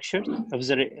fractured, if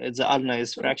the ulna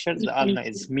is fractured, the ulna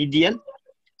is medial,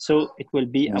 so it will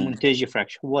be a Montagia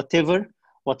fracture. Whatever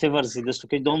the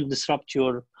dislocation, don't disrupt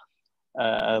your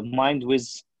mind with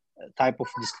type of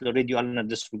radioulnar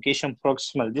dislocation,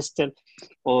 proximal distal,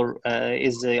 or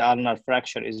is the ulnar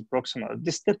fracture is proximal or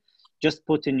distal. Just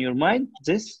put in your mind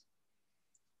this.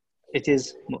 It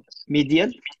is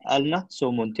medial ulna,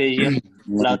 so Montagia,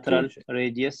 lateral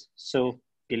radius, so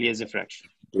Galeazzi fracture.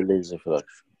 Galeazzi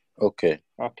fracture. Okay.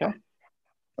 Okay.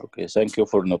 Okay. Thank you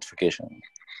for notification.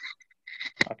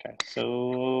 Okay.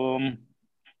 So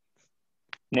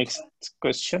next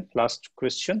question, last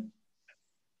question.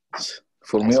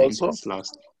 For me also?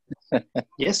 Last.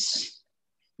 Yes.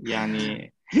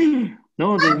 Yani,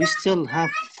 no, we still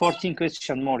have 14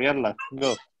 questions more. Yalla,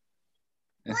 go.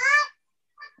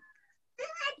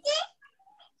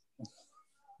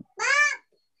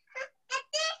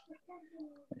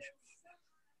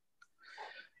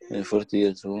 A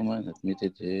 40-year-old woman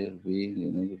admitted her being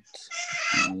injured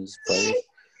in his body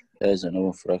has an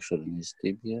open fracture in his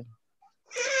tibia.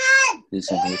 This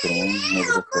centimeter wound, no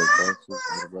peripheral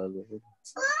pulses or palpable.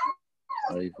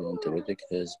 IV antibiotic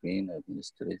has been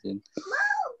administered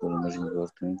for emergency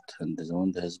department and the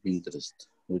wound has been dressed,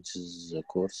 which is the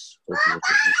course of the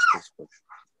discussion.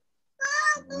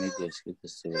 Media skip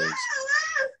stabilization.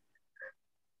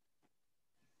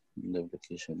 The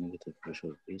application negative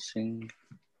pressure pacing.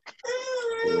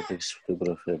 Perioperative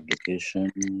photography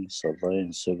application.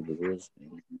 Saline cellulose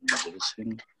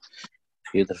dressing.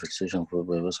 Theater fixation for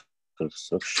byvascular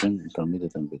extraction.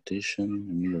 Intermediate amputation.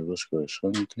 Immediate vascular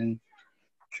shunting.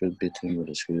 Should be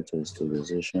temporary skeletal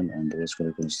stabilization and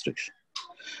vascular constriction.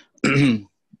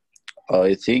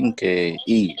 I think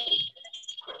E.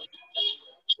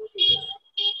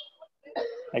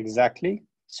 Exactly.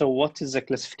 So what is the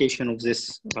classification of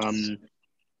this?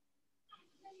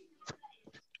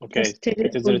 Okay,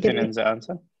 it is written in the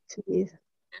answer.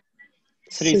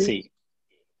 3C.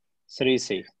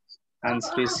 3C. And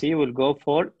 3C will go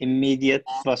for immediate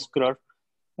vascular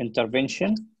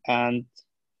intervention and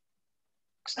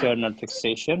external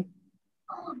fixation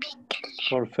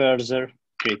for further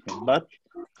treatment. But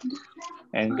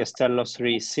in Gastello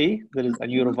 3C, there is a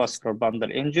neurovascular bundle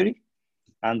injury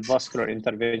and vascular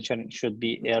intervention should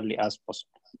be early as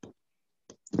possible.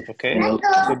 Okay,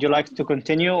 would you like to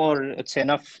continue or it's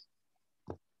enough?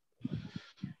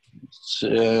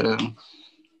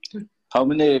 How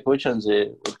many questions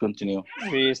will continue?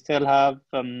 We still have,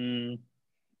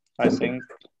 I think,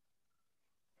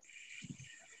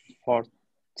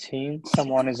 14.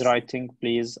 Someone is writing,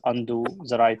 please undo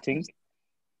the writing.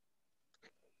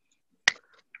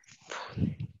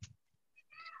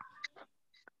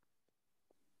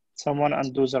 Someone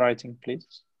undo the writing,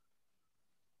 please.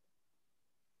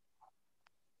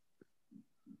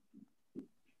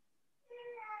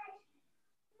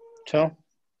 So,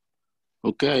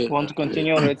 okay. Want to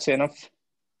continue or it's enough?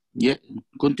 Yeah,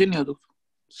 continue, doctor.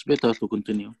 It's better to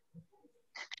continue.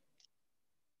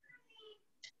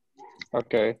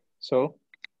 Okay, so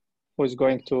who's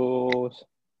going to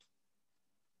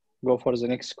go for the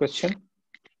next question?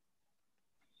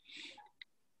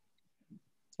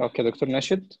 Okay, Dr.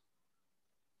 Nashid.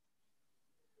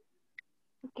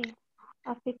 Okay.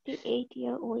 A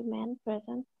 58-year-old man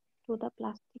presents to the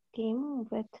plastic team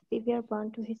with severe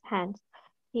burn to his hands.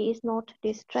 He is not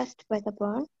distressed by the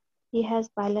burn. He has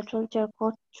bilateral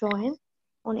Charcot joints.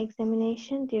 On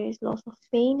examination, there is loss of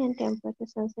pain and temperature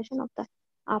sensation of the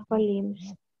upper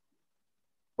limbs.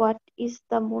 What is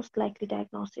the most likely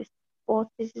diagnosis?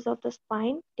 Orthosis of the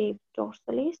spine, tape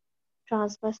dorsalis,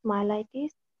 transverse myelitis,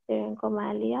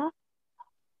 syringomalia,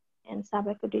 and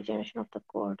subaqueous degeneration of the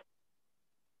cord.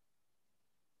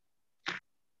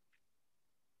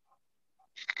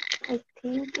 I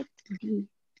think it's D,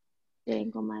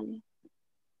 syringomalia.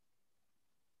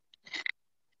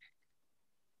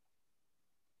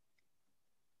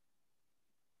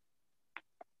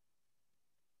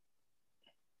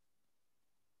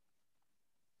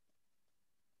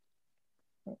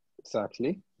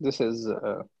 Exactly. This is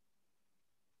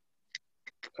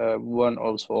one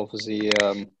also of the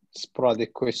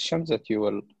sporadic questions that you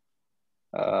will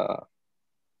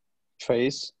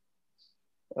face.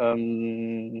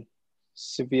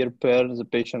 Severe burns, the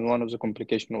patient, one of the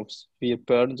complications of severe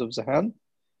burns of the hand,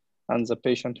 and the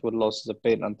patient will lose the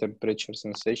pain and temperature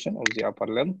sensation of the upper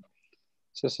limb.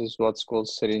 This is what's called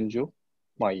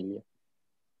syringomyelia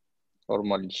or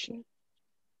myelitis.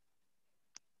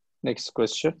 Next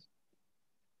question.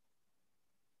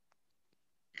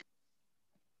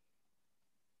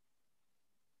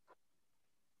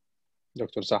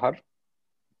 Dr. Zahar.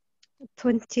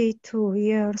 22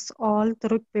 years old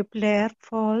rugby player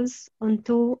falls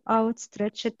onto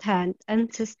outstretched hand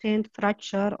and sustained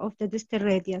fracture of the distal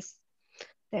radius.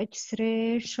 The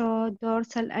X-ray showed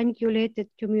dorsal angulated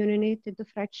comminuted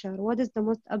fracture. What is the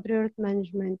most appropriate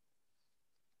management?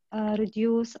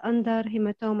 Reduce under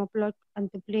hematoma block and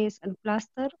place and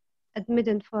plaster.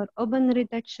 Admitted for open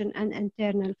reduction and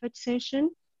internal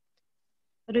fixation.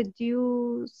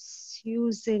 Reduce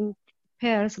using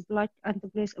pairs block and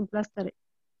place and plaster.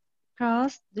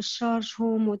 Cast, discharge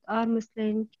home with arm's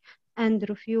length and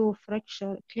review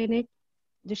fracture clinic.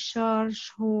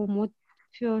 Discharge home with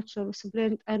future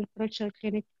splint and fracture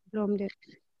clinic from there.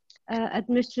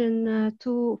 Admission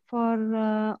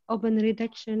for open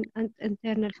reduction and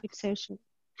internal fixation.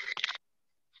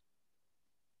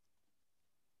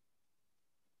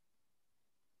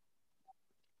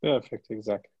 Perfect,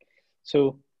 exactly.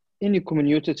 So any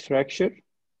comminuted fracture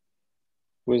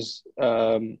with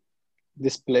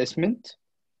displacement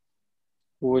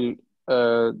will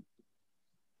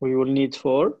we will need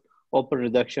for open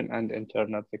reduction and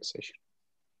internal fixation.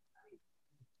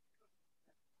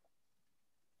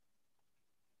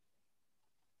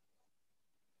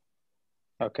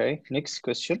 Okay, next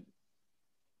question.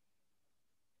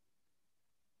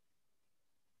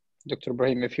 Dr.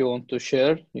 Ibrahim, if you want to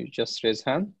share, you just raise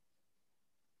hand.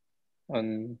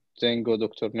 And then go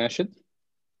Dr. Nashid.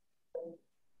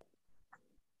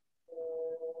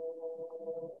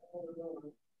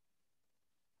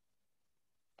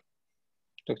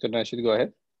 Dr. Nashid, go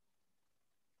ahead.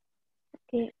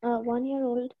 Okay, a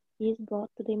 1-year-old is brought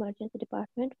to the emergency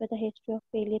department with a history of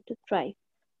failure to thrive.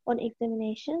 On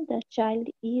examination, the child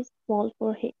is small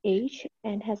for his age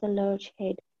and has a large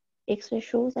head. X-ray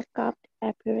shows a cupped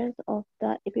appearance of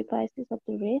the epiphysis of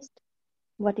the wrist.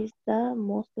 What is the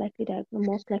most likely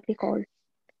cause?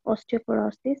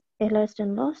 Osteoporosis,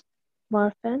 elastin loss,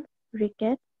 Marfan,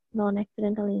 rickets,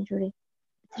 non-accidental injury.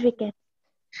 It's rickets.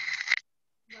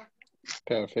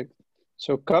 Perfect.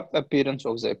 So cupped appearance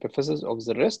of the epiphysis of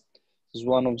the wrist is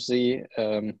one of the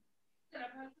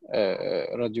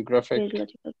radiographic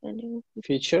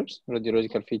features,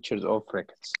 radiological features of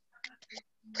rickets.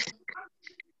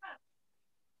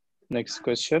 Next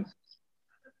question.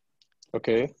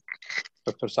 Okay,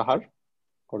 Dr. Sahar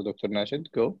or Dr. Nashid,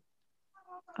 go.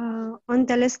 On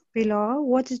the list below,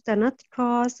 what is the not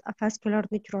cause of vascular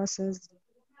necrosis?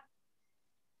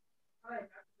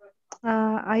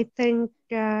 I think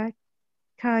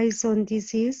Caisson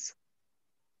disease.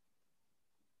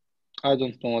 I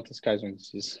don't know what is Caisson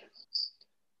disease.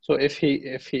 So if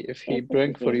he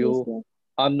bring for you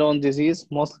unknown disease,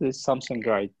 mostly it's something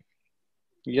right.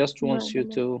 He just wants you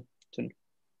to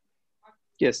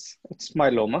yes, it's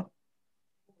myeloma.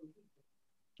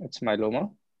 It's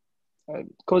myeloma.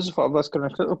 Cause of vascular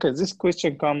necrosis. Okay, this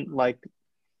question come like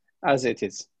as it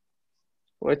is.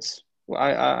 It's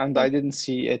I didn't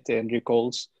see it in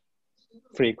recalls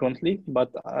frequently,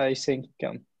 but I think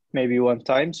maybe one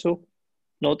time. So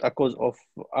not a cause of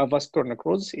vascular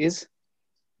necrosis is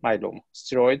myeloma,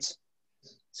 steroids,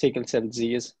 sickle cell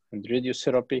disease, and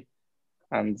radiotherapy,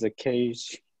 and the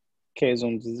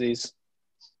Caisson disease.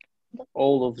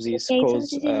 All of these Caisson cause.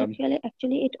 disease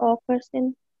actually it occurs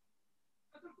in.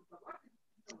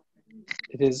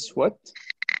 It is what?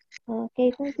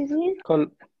 Caisson disease.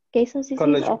 Caisson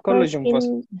disease occurs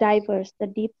in divers, the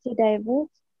deep sea divers,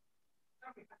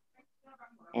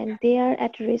 and they are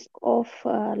at risk of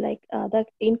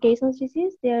in Caisson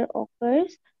disease there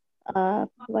occurs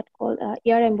what called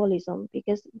air embolism,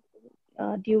 because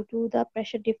due to the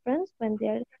pressure difference when they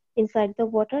are inside the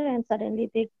water and suddenly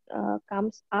they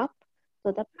comes up,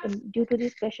 so that due to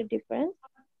this pressure difference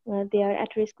they are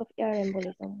at risk of air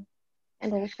embolism,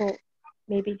 and also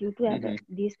maybe due to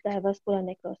this vascular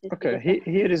necrosis. Okay,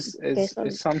 here is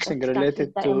something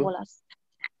related to embolus.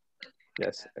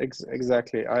 Yes,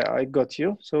 exactly. I got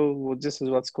you. So this is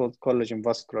what's called collagen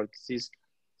vascular disease.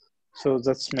 So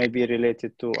that's maybe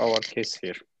related to our case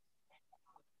here.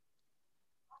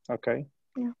 Okay.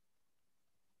 Yeah.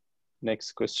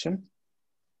 Next question.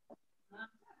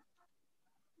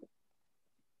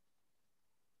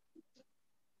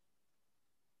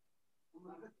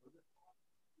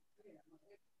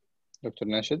 Dr.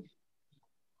 Nashid.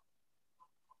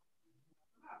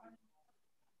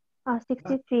 A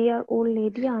 63-year-old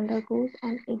lady undergoes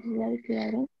an axillary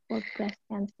clearance for breast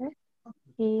cancer.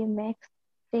 She makes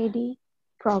steady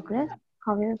progress.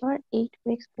 However, 8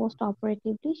 weeks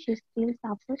post-operatively, she still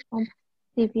suffers from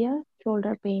severe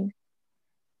shoulder pain.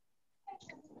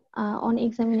 On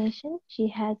examination, she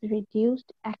has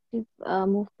reduced active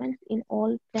movements in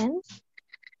all planes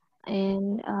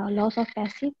and loss of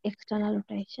passive external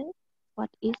rotation.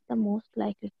 What is the most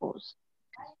likely cause?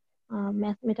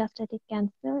 Metastatic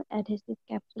cancer, adhesive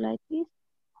capsulitis,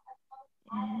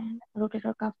 and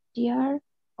rotator cuff tear,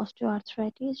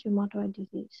 osteoarthritis, rheumatoid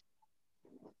disease.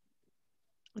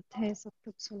 Adhesive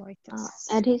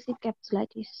capsulitis. Adhesive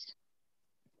capsulitis.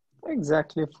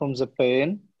 Exactly, from the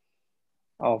pain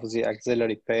of the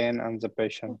axillary pain, and the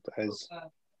patient is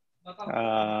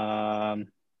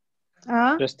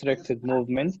restricted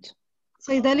movement.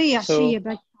 صيدلية عشية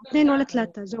بعد 2 ولا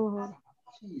 3 جوها.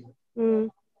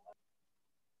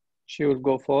 She will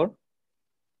go for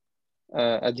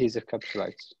adhesive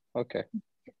capsulitis. Okay.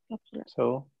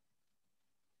 So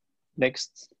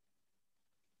next.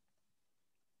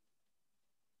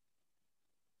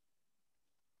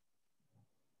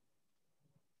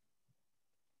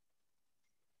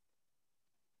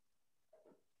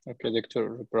 Okay,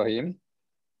 Dr. Ibrahim,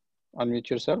 unmute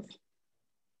yourself.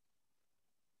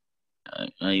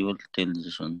 I will tell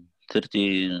this one.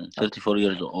 34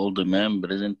 years old man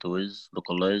present with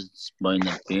localized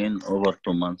spinal pain over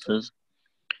 2 months,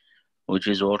 which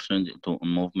is worsened to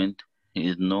movement. He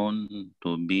is known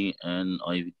to be an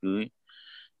IVQ.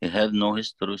 He had no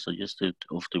history suggested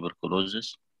of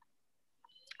tuberculosis.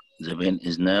 The pain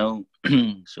is now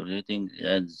circulating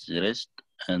at the wrist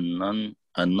and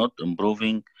not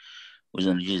improving with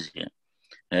analgesia.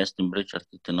 He has temperature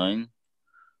 39.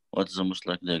 What is the most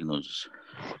likely diagnosis?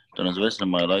 Transverse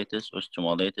myelitis,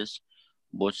 osteomyelitis,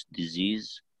 Botch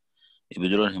disease,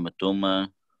 epidural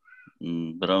hematoma,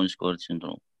 brown square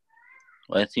syndrome.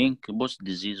 I think Botch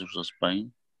disease of the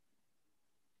spine.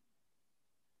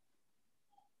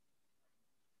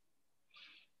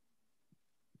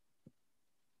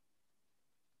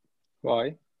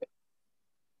 Why?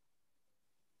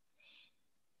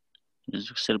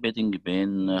 Is exacerbating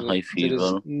pain, high There is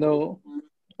fever. no,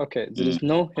 okay, there is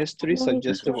no history No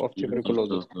suggestive of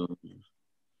tuberculosis.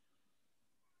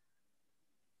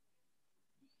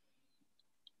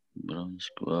 Brown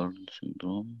square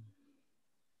syndrome.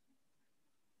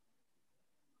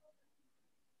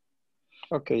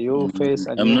 Okay, you face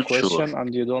a I'm new not question sure.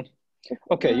 and you don't.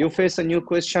 Okay, you face a new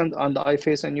question and I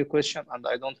face a new question and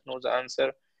I don't know the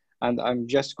answer, and I'm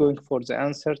just going for the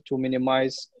answer to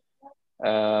minimize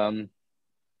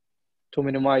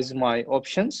my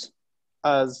options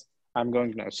as I'm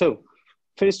going now. So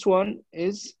first one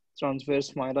is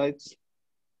transverse myelitis,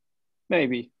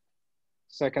 maybe.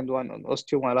 Second one on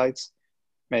osteomyelitis,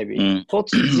 maybe.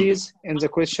 Botch disease, in the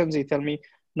questions they tell me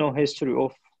no history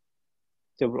of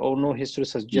or no history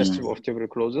suggestive of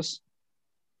tuberculosis.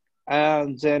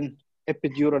 And then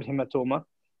epidural hematoma,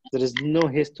 there is no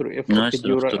history of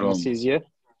epidural anesthesia.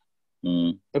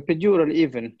 Epidural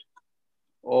even,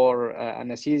 or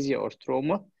anesthesia or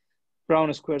trauma.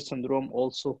 Brown square syndrome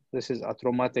also, this is a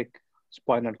traumatic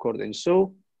spinal cord injury.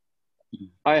 So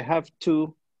I have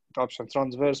two options,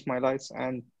 transverse myelitis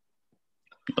and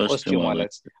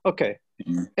osteomyelitis. Okay,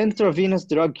 intravenous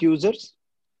drug users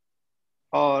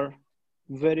are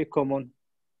very common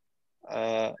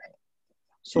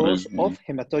source of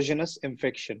hematogenous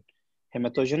infection.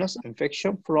 Hematogenous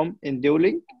infection from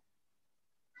indwelling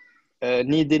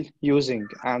needle using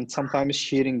and sometimes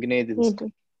shearing needles.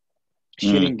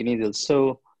 Shearing needles.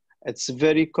 So it's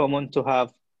very common to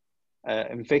have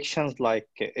infections like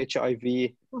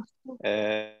HIV,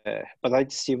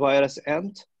 hepatitis C virus,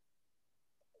 and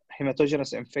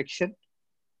hematogenous infection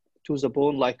to the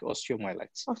bone like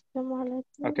osteomyelitis.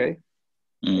 Okay,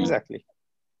 exactly.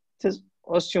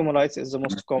 Osteomyelitis is the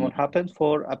most common happen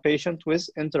for a patient with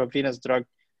intravenous drug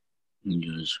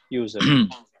user.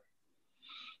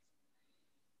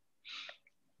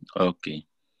 Okay.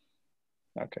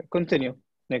 Okay, continue.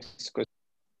 Next question.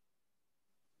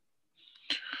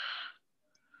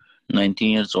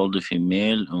 19 years old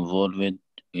female involved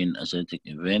in athletic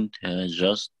event has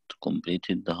just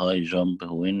completed the high jump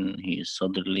when he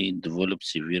suddenly developed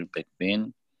severe back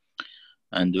pain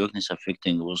and weakness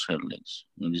affecting both her legs.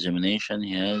 In examination,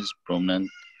 he has prominent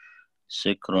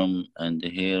sacrum and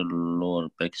her lower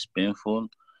back is painful.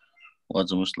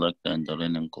 What's the most likely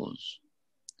underlying cause?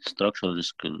 Structural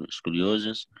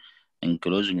scoliosis,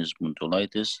 ankylosing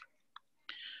spondylitis.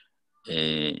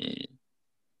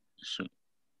 So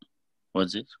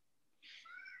what's it?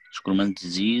 Scoliosis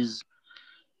disease,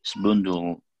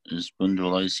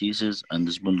 spondylolysis, and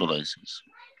spondylosis.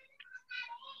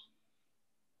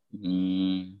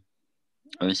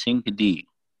 I think D.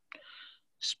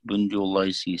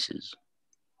 Spondylolysis.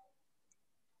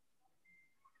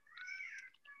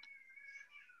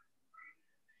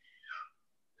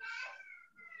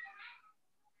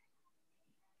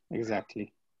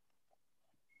 Exactly.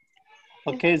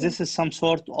 Okay, this is some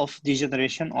sort of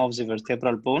degeneration of the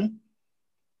vertebral bone.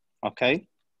 Okay,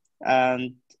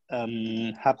 and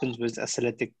happens with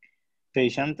athletic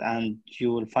patient, and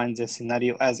you will find the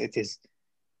scenario as it is.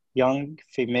 Young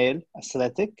female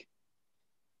athletic,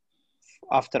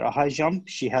 after a high jump,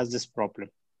 she has this problem.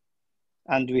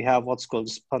 And we have what's called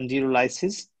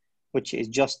spondylolysis, which is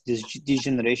just this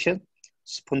degeneration.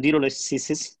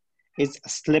 Spondylolysis is a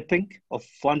slipping of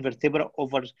one vertebra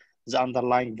over the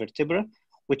underlying vertebra,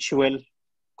 which will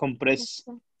compress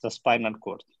the spinal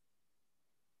cord.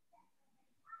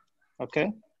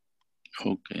 Okay?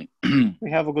 Okay.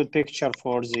 We have a good picture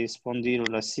for the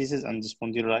spondylolysis and the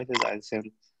spondylitis I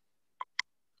sent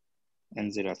in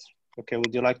the letter. Okay,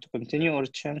 would you like to continue or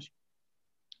change?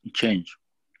 Change.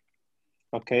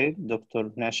 Okay,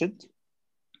 Dr. Nashid.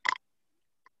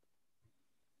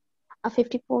 A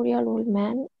 54-year-old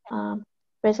man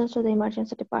presents to the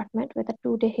emergency department with a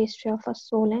 2-day history of a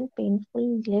swollen,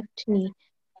 painful left knee.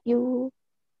 You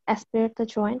Aspirate the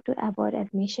joint to avoid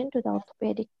admission to the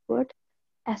orthopedic ward.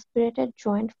 Aspirated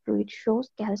joint fluid shows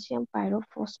calcium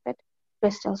pyrophosphate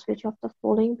crystals. Which of the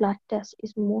following blood tests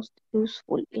is most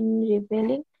useful in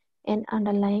revealing an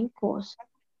underlying cause?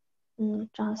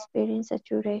 Transparent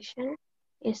saturation,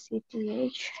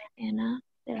 ACTH, ANA,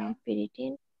 serum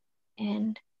ferritin,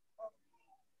 and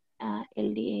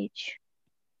LDH.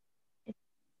 It's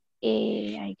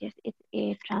A, I guess it's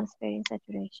A, transparent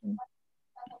saturation.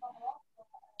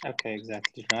 Okay,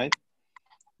 exactly right.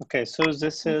 Okay, so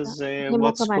this is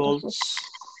what's called, Hemochromatosis.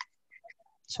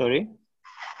 sorry?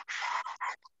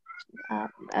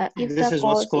 If This the is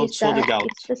what's cause called is pseudo-gout.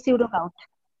 it's the pseudo-gout.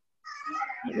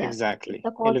 Yes. Exactly. If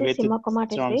the cause is Elevated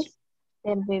hemochromatosis,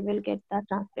 then we will get the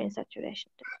transparent saturation.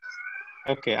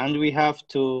 Okay, and we have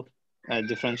to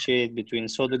differentiate between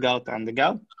pseudo-gout and the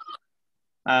gout,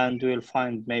 and we'll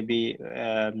find maybe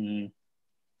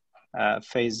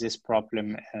face this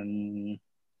problem in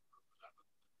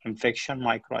infection,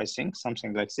 micro-icing,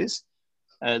 something like this.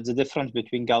 The difference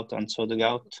between gout and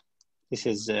pseudo-gout, this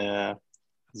is here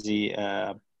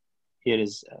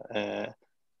is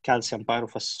calcium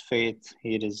pyrophosphate,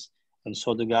 here is in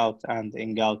pseudo-gout, and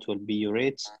in gout will be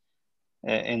urates.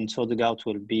 In pseudo-gout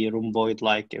will be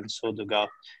rhomboid-like, in pseudo-gout,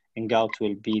 in gout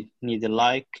will be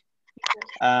needle-like,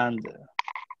 and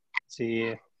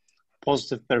the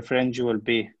positive peripheral will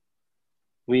be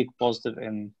weak positive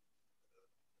in,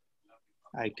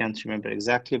 I can't remember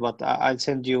exactly, but I'll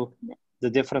send you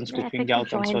the difference between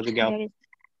gout and pseudo-gout.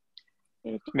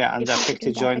 Yeah, and the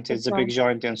affected joint is the big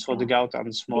joint in pseudo-gout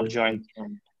and small joint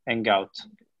in gout.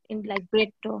 In like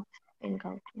big toe in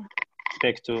gout, yeah.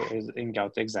 Big toe is in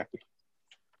gout, exactly.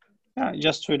 Yeah,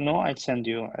 just to know, I'll send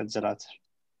you at the latter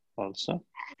also.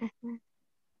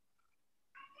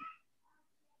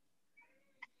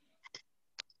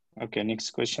 Okay, next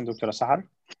question, Dr. Sahar.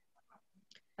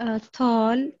 A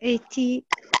tall 80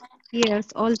 years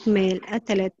old male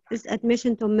athlete is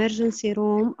admission to emergency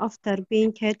room after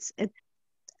being hit at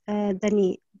the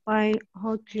knee by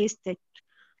hockey stick.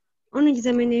 On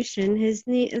examination, his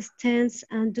knee is tense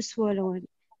and swollen.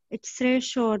 X-ray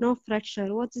show no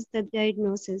fracture. What is the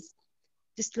diagnosis?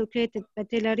 Dislocated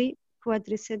patellary,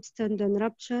 quadriceps tendon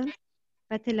rupture,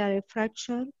 patellary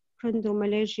fracture,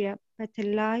 chondromalacia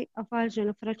patelli, a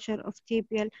vaginal fracture of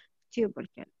tibial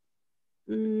tubercle.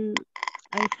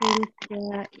 I think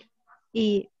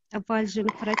E, a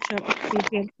vaginal fracture of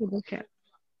tibial tubercle.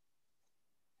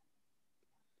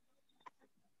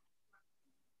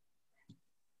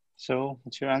 So,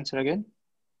 what's your answer again?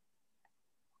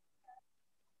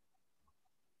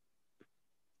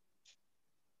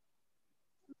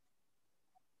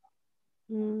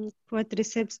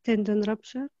 Quadriceps tendon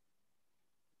rupture.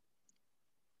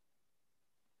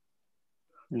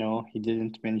 No, he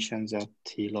didn't mention that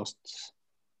he lost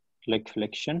leg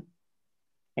flexion,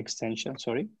 extension,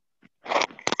 sorry.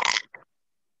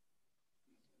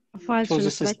 So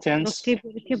this is tense.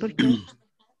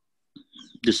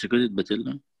 Dislocated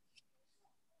patella.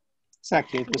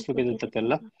 Exactly, dislocated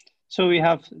patella. So we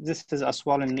have, this is a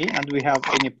swollen knee, and we have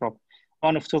any problem,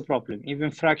 one of two problems,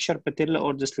 even fracture patella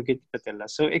or dislocated patella.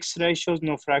 So X-ray shows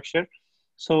no fracture.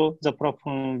 So the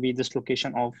problem will be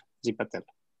dislocation of the patella.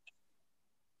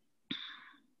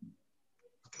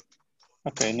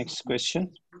 Okay, next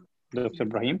question, Dr.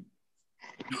 Ibrahim.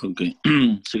 Okay,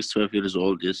 65 years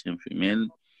old Asian female,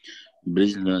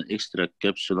 present an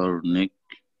extracapsular neck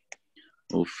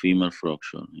of femur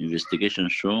fracture. Investigation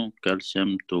show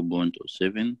calcium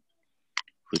 2.07,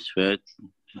 phosphate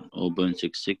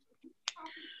 0.66,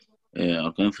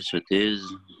 alkaline phosphatase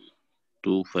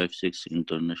 256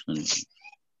 international.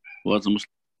 What's the most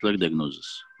likely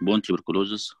diagnosis? Bone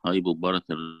tuberculosis,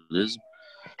 hypoparathyroidism,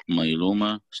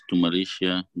 myeloma,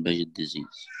 stomalacia, Paget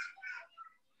disease.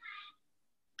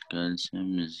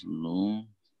 Calcium is low,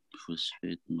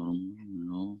 phosphate normal,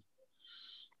 low,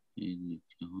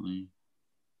 high.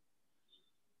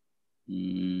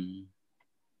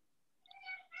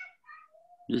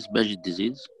 This Paget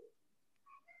disease.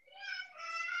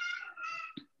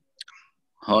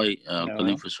 High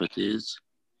alkaline phosphatase.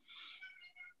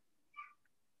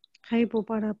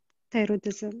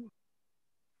 Hypoparathyroidism.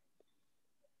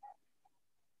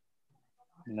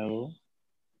 No.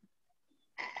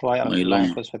 Why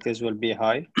alkaline phosphatase will be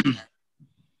high?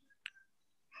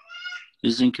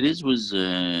 Is increased with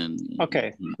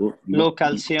okay. Low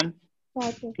calcium,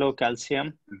 low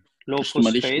calcium, low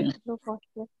phosphate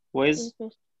with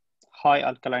high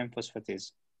alkaline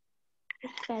phosphatase.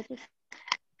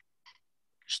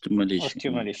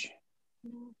 Stimulation.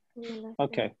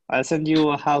 Okay, I'll send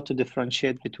you how to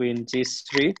differentiate between these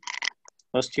three: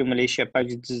 osteomalacia,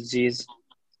 Paget disease,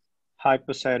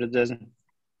 hypothyroidism,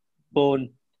 bone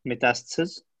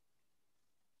metastasis.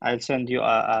 I'll send you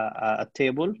a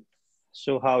table,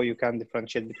 so how you can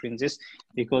differentiate between this,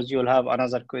 because you'll have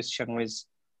another question with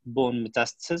bone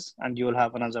metastasis, and you'll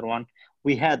have another one.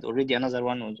 We had already another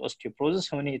one with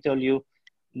osteoporosis when he tell you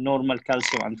normal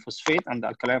calcium and phosphate and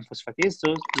alkaline phosphatase,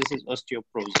 so this is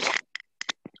osteoporosis.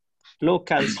 Low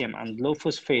calcium and low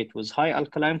phosphate with high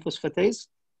alkaline phosphatase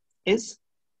is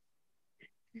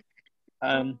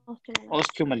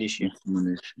osteomalacia.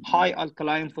 High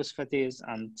alkaline phosphatase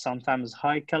and sometimes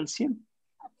high calcium,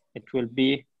 it will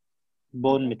be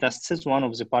bone metastasis, one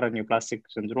of the paraneoplastic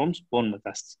syndromes, bone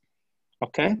metastasis.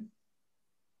 Okay?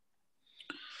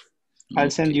 I'll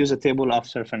send you the table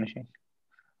after finishing.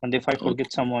 And if I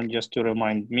forget someone, just to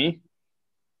remind me.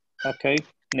 Okay,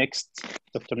 next,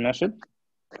 Dr. Nashid.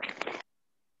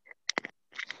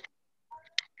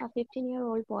 A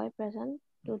 15-year-old boy present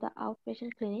to the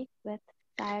outpatient clinic with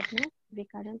tiredness,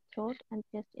 recurrent throat and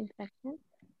chest infection,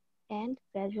 and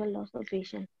gradual loss of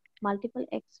vision. Multiple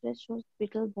X-rays shows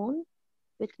brittle bone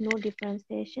with no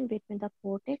differentiation between the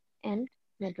cortex and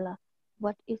medulla.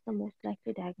 What is the most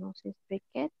likely diagnosis?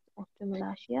 Rickets,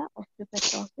 osteomalacia,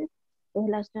 osteopetrosis,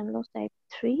 Ehlers-Danlos type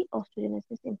 3,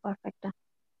 osteogenesis imperfecta.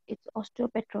 It's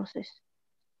osteopetrosis.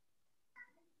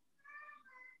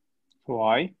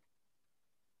 Why?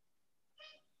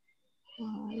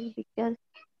 Because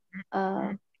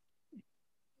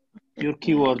your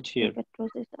keyword here.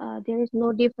 There is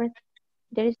no difference.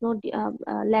 There is no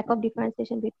lack of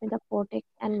differentiation between the cortex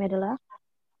and medulla,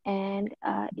 and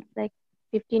it's like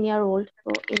 15-year-old.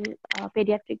 So in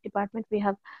pediatric department, we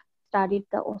have studied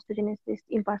the osteogenesis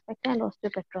imperfecta and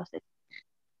osteopetrosis.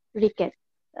 Rickets.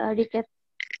 Rickets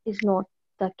is not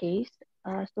the case.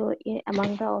 So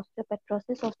among the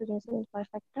osteopetrosis, osteogenesis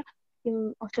imperfecta,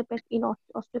 in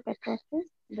osteopetrosis,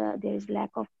 there is lack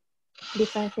of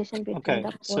differentiation between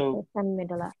the cortex and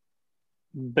medulla.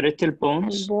 Brittle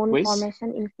bones and bone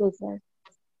formation increases.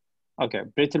 Okay,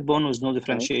 brittle bone with no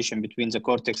differentiation between the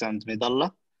cortex and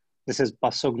medulla. This is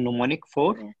pathognomonic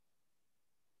for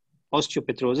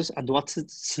osteopetrosis. And what's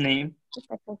its name?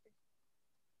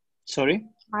 Sorry?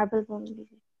 Marble bone disease.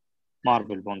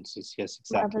 Marble bone disease, yes,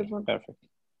 exactly. Bone. Perfect.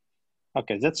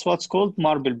 Okay, that's what's called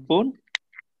marble bone.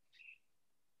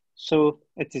 So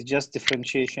it is just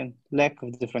differentiation, lack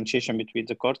of differentiation between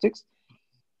the cortex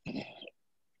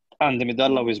and the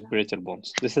medulla with brittle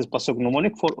bones. This is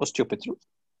pathognomonic for osteopetrosis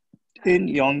in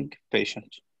young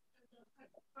patients.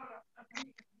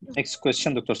 Next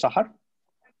question, Dr. Sahar.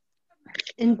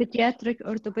 In pediatric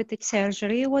orthopedic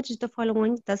surgery, which of the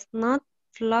following does not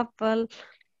fulfill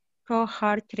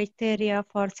cohort criteria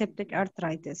for septic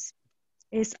arthritis?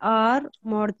 Is R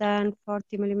more than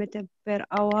 40 millimeter per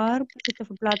hour, positive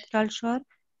blood culture,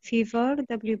 fever,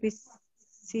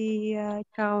 WBC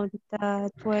count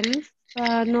 12,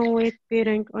 no weight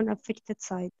bearing on affected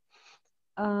side?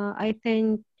 I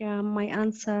think my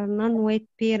answer, non-weight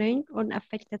bearing on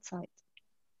affected side.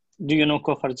 Do you know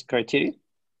cohort criteria?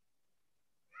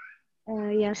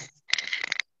 Yes.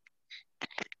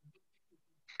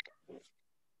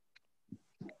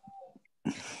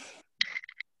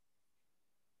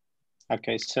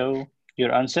 Okay, so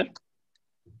your answer?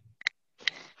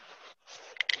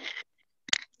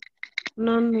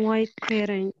 Non-white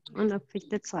bearing on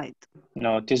affected side.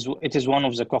 No, it is one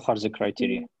of the cohort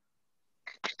criteria.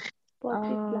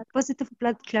 Positive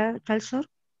blood culture.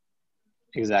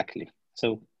 Exactly.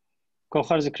 So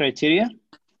cohort criteria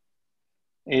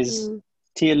is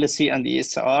TLC and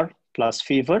ESR plus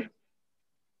fever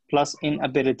plus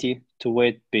inability to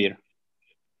weight bear.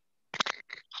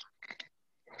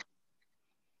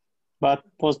 But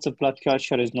positive blood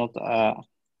culture is not a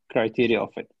criteria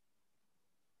of it.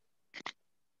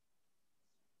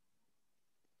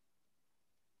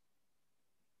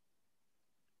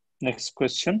 Next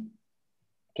question,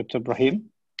 Dr. Ibrahim.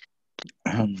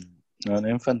 An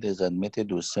infant is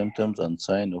admitted with symptoms and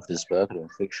signs of respiratory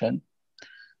infection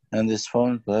and is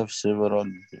found to have several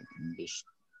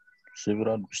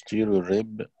posterior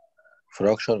rib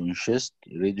fracture on chest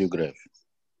radiograph.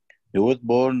 He was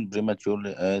born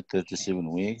prematurely at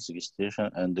 37 weeks gestation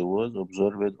and was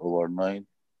observed overnight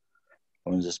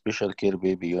on the special care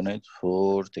baby unit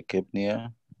for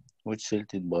tachypnea, which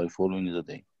resulted by following the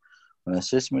day. On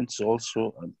assessment, it's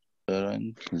also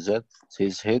apparent that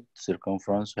his head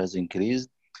circumference has increased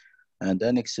and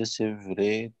an excessive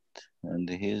rate, and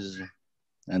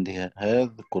he had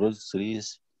crossed 3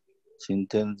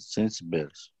 since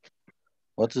birth.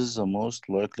 What is the most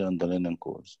likely underlying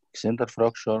cause? Accidental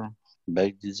fracture,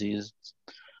 back disease,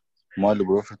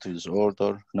 myeloproliferative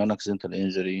disorder, non-accidental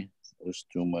injury,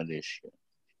 osteomalacia.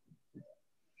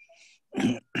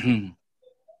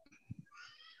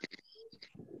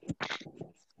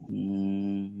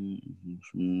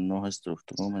 No history of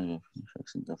trauma,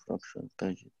 accidental fracture,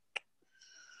 Paget.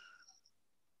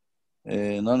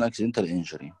 Non-accidental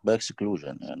injury by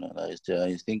exclusion.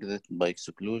 I think that by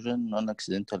exclusion,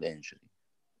 non-accidental injury.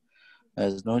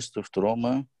 As no history of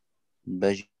trauma,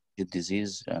 Paget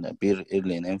disease and appear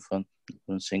early in infant. I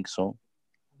don't think so.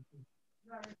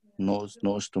 No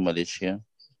to malaria.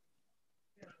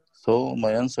 So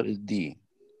my answer is D.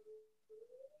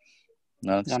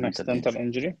 Non-accidental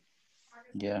injury.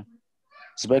 Yeah.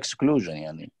 It's by exclusion,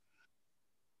 يعني.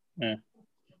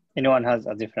 Anyone has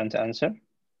a different answer?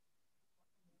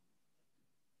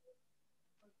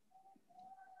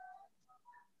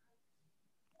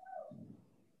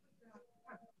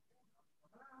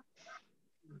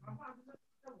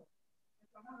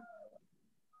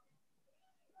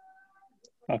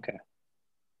 Okay.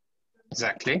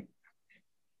 Exactly.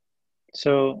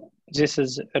 So this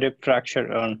is a rib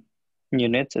fracture on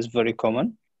unit is very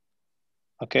common.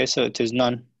 Okay, so it is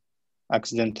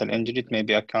non-accidental injury. It may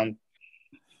be accounted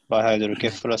by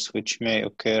hydrocephalus, which may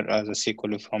occur as a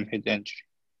sequel from head injury.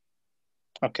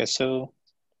 Okay, so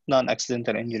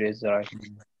non-accidental injury is the right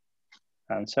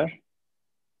answer.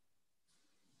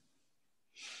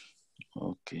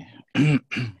 Okay.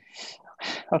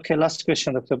 Okay, last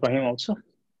question, Dr. Ibrahim also.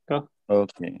 Go.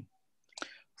 Okay.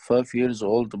 5 years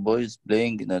old boy is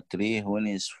playing in a tree when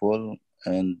he is full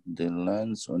and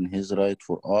lands on his right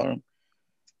forearm.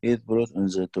 He is brought to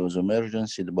the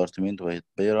emergency department by his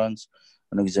parents.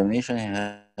 On examination, he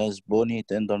has bony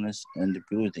tenderness and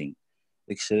bruising.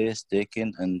 X-rays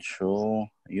taken and show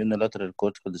unilateral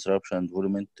cortical disruption and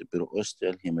involvement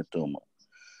periosteal hematoma.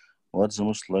 What's the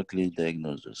most likely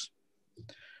diagnosis?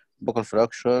 Buccal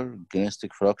fracture,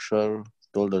 gymnastic fracture,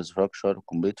 shoulder fracture,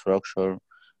 complete fracture,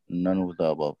 none of the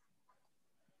above.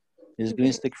 Is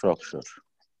gymnastic fracture.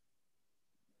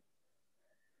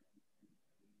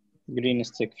 Green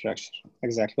stick fracture.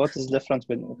 Exactly. What is the difference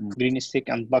between green stick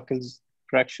and buckles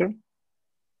fracture?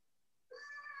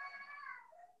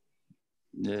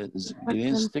 The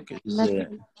green stick is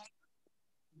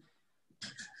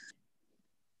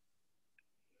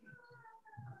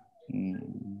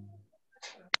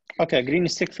okay. Green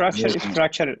stick fracture is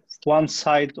fracture one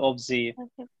side of the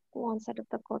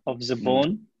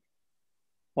bone,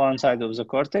 one side of the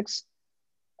cortex,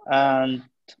 and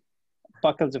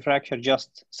buckles fracture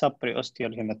just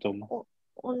subperiosteal hematoma.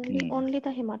 Only the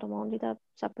hematoma, only the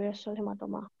subperiosteal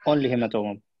hematoma. Only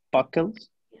hematoma.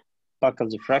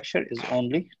 Buckles fracture is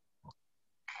only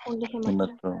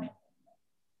hematoma.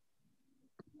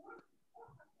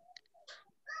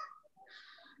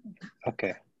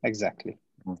 Okay, exactly.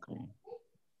 Okay.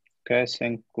 Okay, I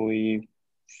think we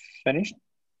finished.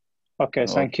 Okay,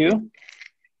 thank you.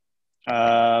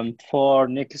 For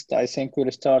next, I think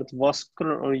we'll start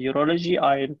vascular or urology.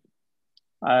 I'll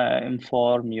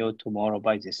inform you tomorrow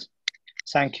by this.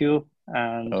 Thank you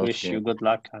and wish you good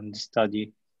luck and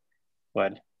study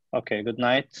well. Okay, good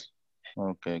night.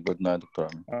 Okay, good night, Dr.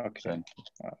 Okay. Thank you.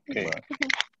 Okay.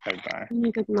 Bye. Bye-bye.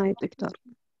 Good night, Doctor.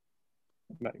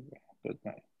 Bye. Good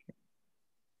night.